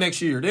away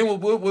next year. Then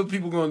what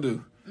people gonna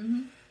do?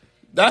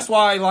 That's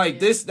why, like,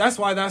 that's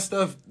why that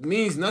stuff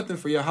means nothing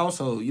for your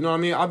household. You know what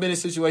I mean? I've been in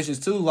situations,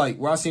 too, like,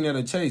 where I seen that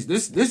at Chase.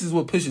 This is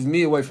what pushes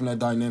me away from that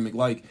dynamic.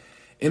 Like,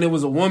 and it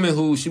was a woman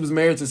who, she was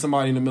married to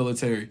somebody in the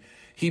military.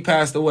 He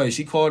passed away.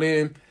 She called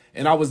in,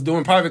 and I was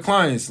doing private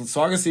clients,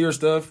 so I can see her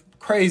stuff.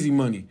 Crazy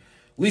money.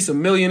 At least $1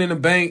 million in the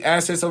bank,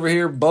 assets over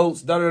here,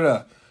 boats,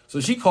 da-da-da. So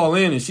she called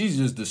in, and she's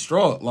just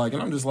distraught. Like,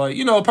 and I'm just like,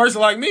 a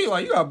person like me,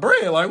 like, you got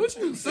bread. Like, what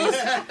you, sis?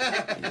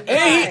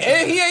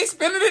 and he ain't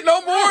spending it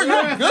no more.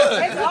 You're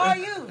good. It's all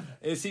you.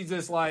 And she's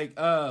just like,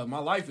 my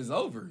life is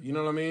over. You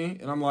know what I mean?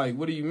 And I'm like,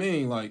 what do you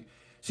mean? Like,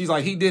 she's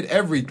like, he did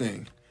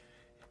everything.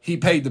 He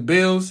paid the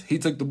bills. He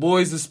took the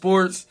boys to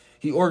sports.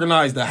 He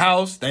organized the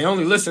house. They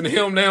only listen to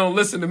him. They don't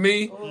listen to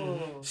me. Ooh.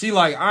 She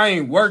like, I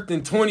ain't worked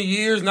in 20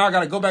 years. Now I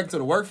got to go back to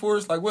the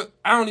workforce. Like, what?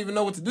 I don't even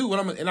know what to do.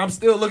 And I'm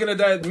still looking at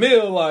that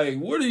mill like,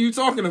 what are you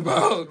talking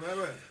about?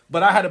 Right.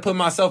 But I had to put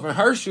myself in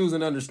her shoes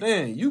and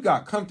understand you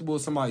got comfortable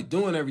with somebody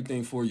doing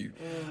everything for you.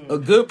 A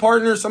good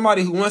partner,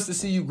 somebody who wants to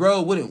see you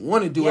grow, wouldn't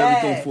want to do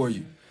everything for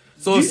you.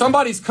 So if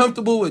somebody's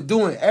comfortable with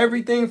doing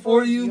everything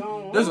for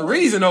you, there's a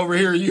reason over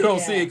here you don't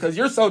see it because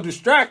you're so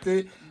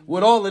distracted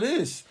with all of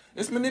this.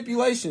 It's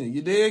manipulation,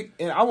 you dig?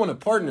 And I want a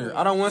partner.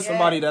 I don't want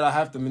somebody that I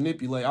have to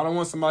manipulate. I don't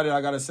want somebody that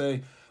I got to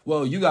say,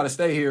 well, you got to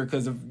stay here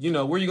because,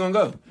 where you going to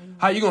go?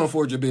 How you going to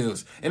afford your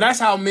bills? And that's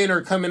how men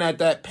are coming at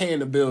that paying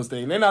the bills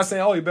thing. They're not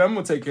saying, oh, I'm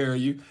going to take care of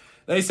you.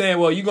 They saying,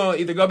 well, you going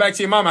to either go back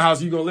to your mama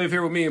house or you going to live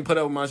here with me and put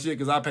up with my shit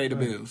because I pay the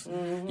bills.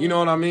 You know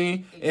what I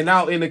mean? And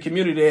now in the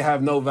community, they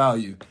have no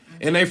value.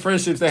 In their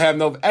friendships, they have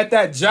no... At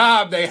that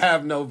job, they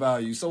have no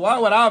value. So why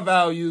would I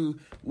value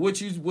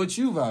what you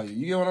value?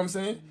 You get what I'm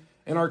saying?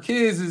 And our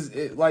kids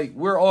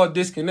we're all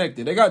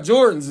disconnected. They got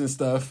Jordans and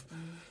stuff.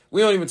 We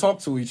don't even talk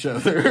to each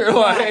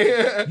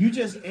other. You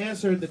just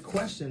answered the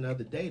question of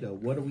the day, though.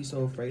 What are we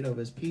so afraid of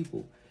as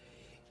people?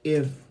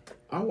 If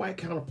our white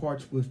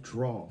counterparts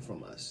withdraw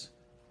from us,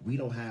 we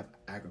don't have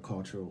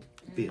agricultural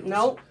fields.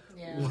 Nope.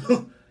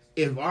 Yeah.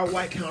 If our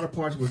white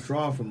counterparts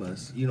withdraw from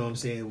us, you know what I'm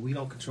saying, we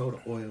don't control the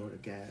oil or the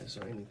gas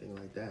or anything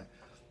like that.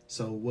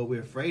 So what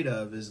we're afraid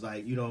of is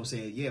we're going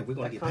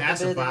to get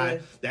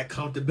pacified, that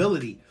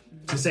comfortability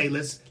to say,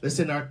 let's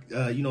send our,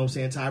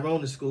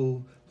 Tyrone to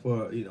school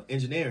for,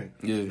 engineering.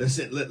 Yeah.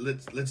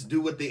 Let's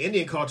do what the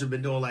Indian culture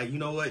been doing. Like, you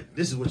know what?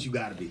 This is what you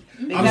got to be.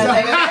 Because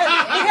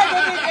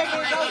if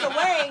it goes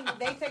away,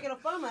 they take it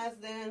from us,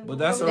 then... But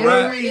that's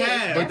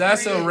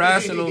a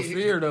rational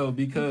fear, though,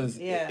 because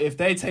if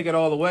they take it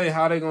all away,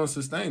 how are they going to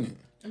sustain it?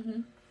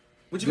 Mm-hmm.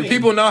 What you mean?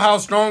 People know how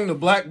strong the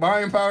black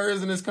buying power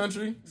is in this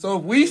country? So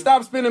if we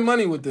stop spending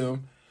money with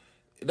them,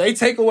 they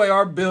take away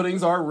our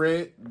buildings, our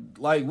rent,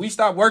 we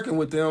stop working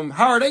with them,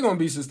 how are they going to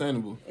be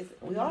sustainable?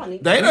 We all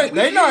need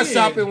they not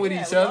shopping with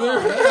each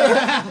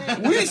other.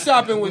 We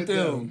shopping with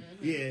them.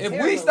 Yeah.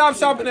 If we stop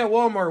shopping at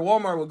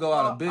Walmart will go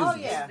out of business. Oh,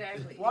 yeah.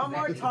 Exactly.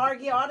 Walmart,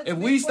 Target, all the If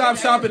we stop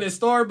shopping at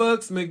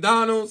Starbucks,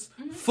 McDonald's,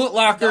 Foot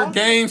Locker,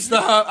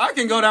 GameStop, I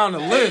can go down the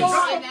list.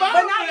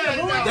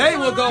 They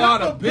will go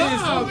out of business.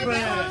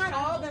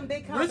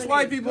 Rich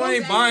white people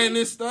ain't buying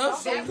this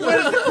stuff. So what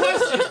is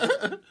the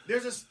question?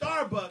 There's a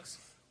Starbucks.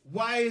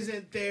 Why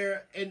isn't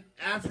there an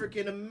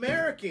African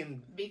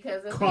American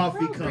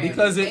coffee company?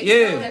 Because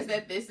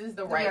that this is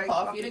the right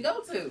coffee to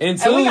go to. And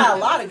two, we got a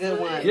lot of good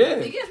ones.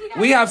 Yeah,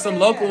 we have some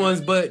local ones,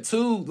 but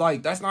two,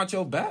 that's not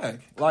your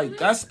bag.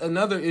 That's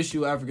another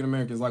issue. African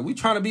Americans, we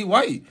trying to be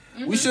white.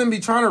 Mm-hmm. We shouldn't be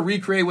trying to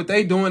recreate what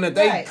they doing that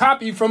they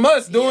copy from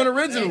us doing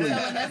originally.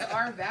 That's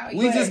our value.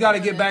 We just got to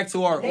get back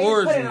to our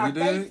origin. Put in our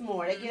face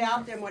more. They get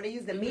out there more. They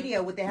use the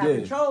media, what they have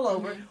control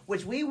over,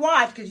 which we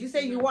watch because you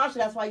say you watch it.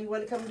 That's why you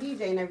want to come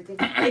DJ and everything.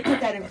 They put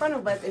that in front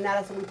of us, and now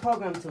that's what we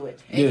program to it.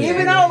 Yeah.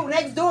 Even though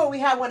next door we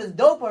have one that's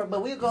doper,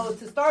 but we go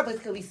to Starbucks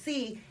because we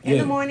see in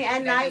the morning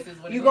and night.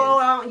 You go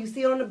out and you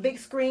see on the big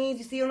screens,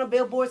 you see on the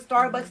billboard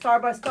Starbucks.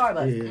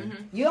 Yeah.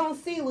 Mm-hmm. You don't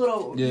see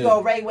little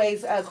Ray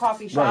Way's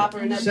coffee shop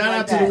or nothing. Shout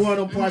out like to the one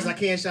on parts I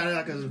can't shout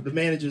out because the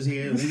manager's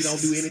here and we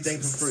don't do anything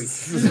for free.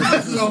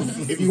 So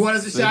if you want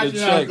us to shout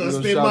you out, go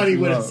spend money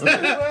with us.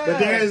 But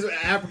there is an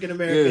African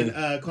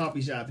American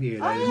coffee shop here.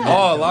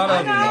 A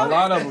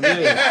lot of them.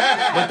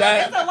 Yeah.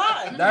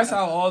 But that's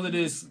how all of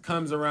this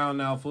comes around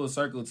now, full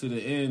circle to the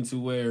end, to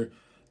where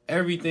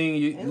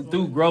everything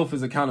through growth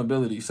is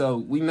accountability. So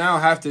we now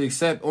have to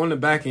accept on the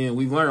back end.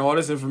 We've learned all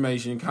this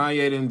information.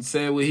 Kanye didn't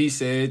say what he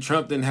said.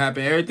 Trump didn't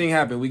happen. Everything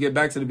happened. We get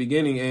back to the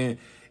beginning, and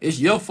it's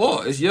your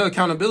fault. It's your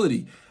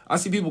accountability. I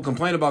see people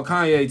complain about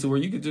Kanye to where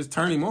you could just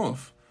turn him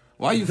off.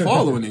 Why are you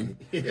following him?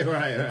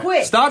 Right.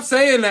 Quit. Stop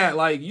saying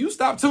that. You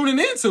stop tuning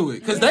into it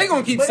because they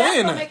gonna keep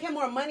saying that. Make him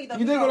more money though.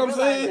 You think what I'm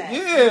saying? That.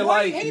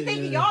 Yeah, he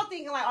thinking y'all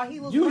thinking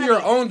he loses money.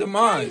 Your own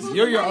demise.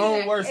 You're your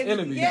own worst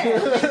enemy. Yeah.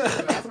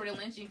 That's where the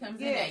lynching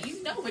comes in. At.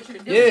 You know what you're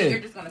doing. Yeah. You're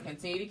just gonna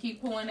continue to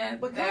keep pulling that.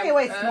 But Kanye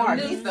West's smart.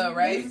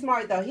 He's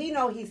smart though. He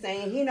know he's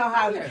saying. He know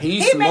how.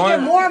 He's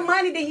making more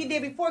money than he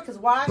did before. Because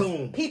why?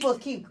 Boom. People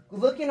keep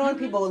looking on.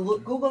 People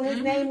Google his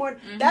name more.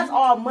 That's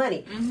all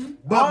money.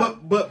 But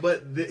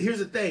here's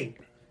the thing.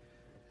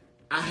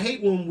 I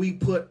hate when we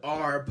put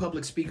our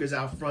public speakers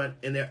out front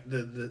and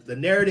the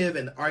narrative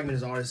and the argument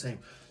is all the same.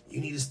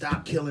 You need to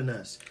stop killing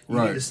us. You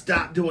need to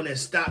stop doing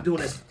this. Stop doing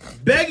this.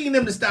 Begging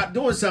them to stop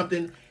doing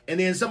something, and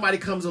then somebody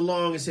comes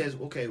along and says,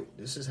 okay,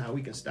 this is how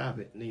we can stop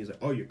it. And then he's like,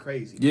 oh, you're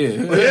crazy. Yeah.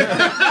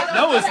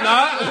 No, it's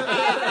not.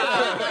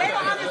 They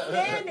don't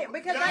understand it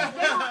because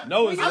they don't.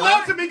 No, it's not.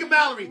 I love Tamika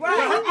Mallory.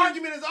 Her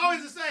argument is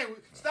always the same.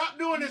 Stop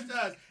doing this to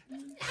us.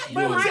 You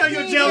tell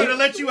your jailer to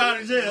let you out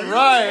of jail.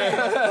 Right.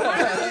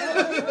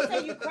 When people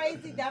say you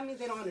crazy, that means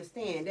they don't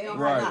understand. They don't.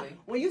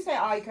 When you say,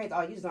 "Oh, you crazy,"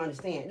 you just don't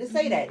understand. Just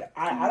say that.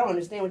 I don't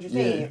understand what you're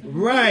saying.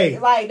 Right.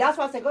 That's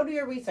why I say go do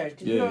your research.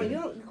 Cause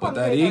you but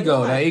that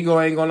ego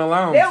ain't gonna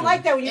allow them. They don't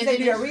like that when you say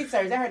do your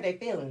research. That hurt their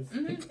feelings.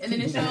 Mm-hmm. And then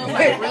it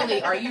shows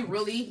really, are you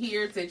really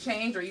here to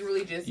change, or are you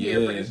really just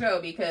here for the show?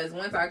 Because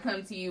once I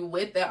come to you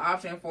with the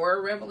option for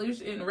a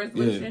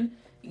resolution.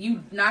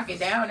 you knock it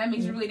down, that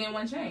means you really didn't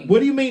want to change. What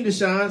do you mean,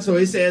 Deshaun? So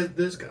it says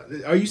this.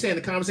 Are you saying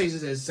the conversation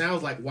says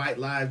sounds like white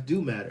lives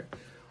do matter?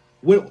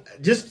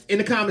 Just in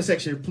the comment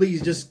section,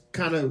 please just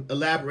kind of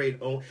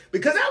elaborate on,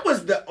 because that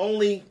was the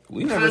only.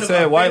 We never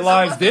said white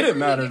lives didn't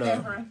matter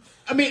though.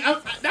 I mean,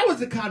 that was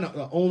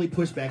the only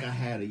pushback I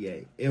had of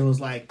Ye. It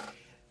was like,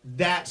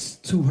 that's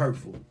too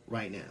hurtful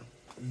right now.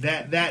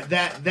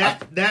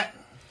 That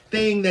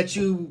thing that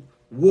you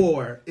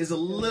wore is a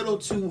little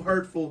too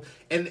hurtful.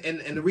 And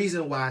the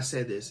reason why I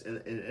said this,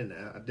 and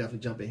I'll definitely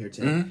jump in here,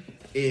 Tim,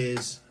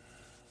 is,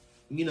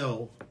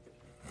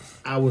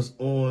 I was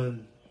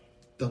on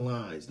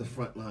the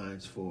front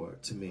lines for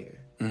Tamir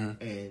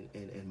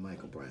and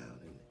Michael Brown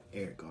and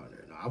Eric Gardner.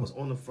 And I was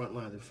on the front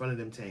lines in front of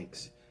them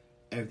tanks,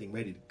 everything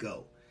ready to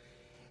go.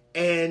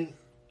 And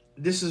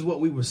this is what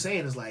we were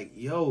saying, is like,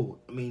 yo,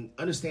 I mean,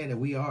 understand that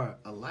we are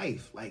a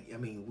life. Like, I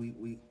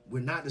mean,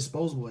 we're not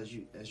disposable as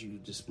you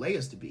display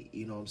us to be,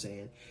 you know what I'm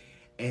saying?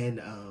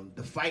 And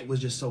the fight was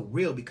just so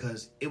real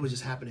because it was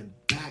just happening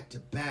back to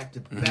back to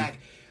back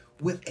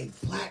with a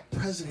black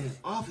president in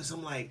office.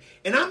 I'm like,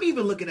 and I'm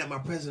even looking at my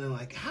president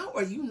like, how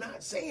are you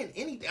not saying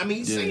anything? I mean,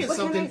 he's saying what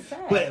something,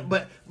 say?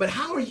 but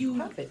how are you?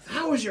 Perfect.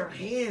 How is your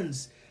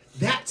hands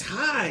that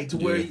tied to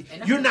where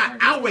you're not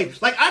outraged?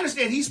 Like, I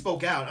understand he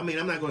spoke out. I mean,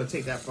 I'm not going to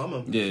take that from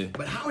him. Yeah.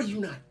 But how are you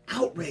not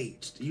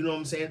outraged? You know what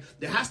I'm saying?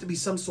 There has to be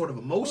some sort of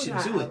emotion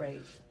to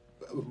it.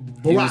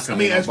 Barack, I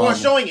mean, as far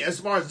as showing it, as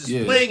far as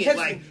displaying it,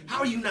 like, how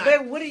are you not?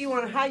 But what do you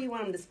want? How you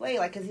want him to display?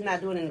 Like, because he's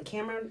not doing it in the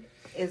camera.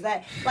 Is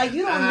that like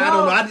you don't know? I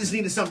don't know. I just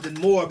needed something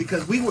more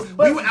because we were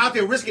out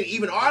there risking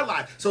even our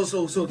life. So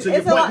to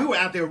your point, we were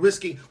out there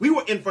risking. We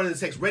were in front of the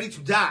text, ready to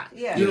die.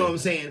 Yeah. You know what I'm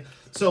saying?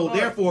 So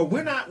therefore,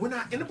 we're not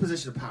in a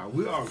position of power.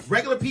 We are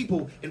regular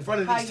people in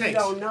front of these tanks. You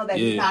don't know that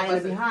he's not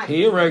in the behind.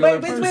 He a regular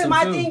person But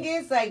my too. thing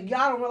is, like,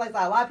 y'all don't realize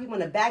that a lot of people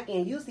in the back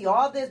end, you see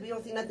all this, we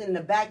don't see nothing in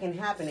the back end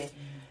happening.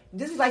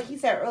 This is like he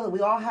said earlier,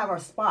 we all have our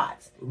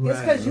spots.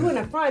 Just because you in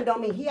the front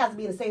don't mean he has to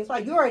be in the same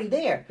spot. You're already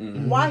there.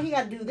 Why he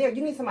got to do there?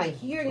 You need somebody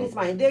here, you need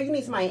somebody there, you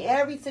need somebody in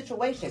every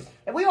situation.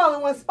 If we all in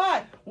one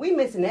spot, we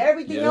missing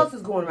everything else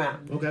is going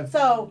around. Okay.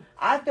 So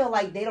I feel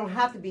like they don't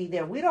have to be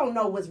there. We don't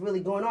know what's really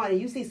going on. And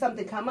you see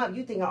something come up,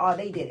 you think, oh,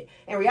 they did it.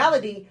 In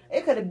reality,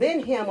 it could have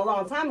been him a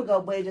long time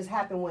ago, but it just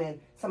happened when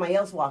somebody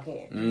else walked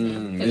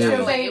in. Because I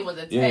feel like it was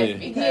a test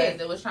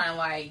because it was trying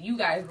like, you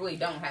guys really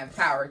don't have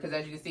power, because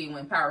as you can see,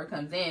 when power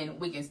comes in,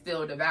 we can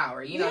still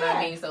devour. You know what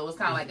I mean? So it was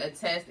kind of like a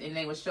test, and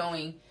they were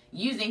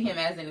using him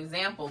as an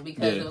example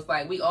because it was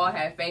like, we all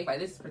have faith, like,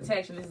 this is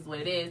protection, this is what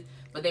it is.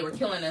 But they were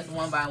killing us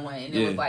one by one, and it was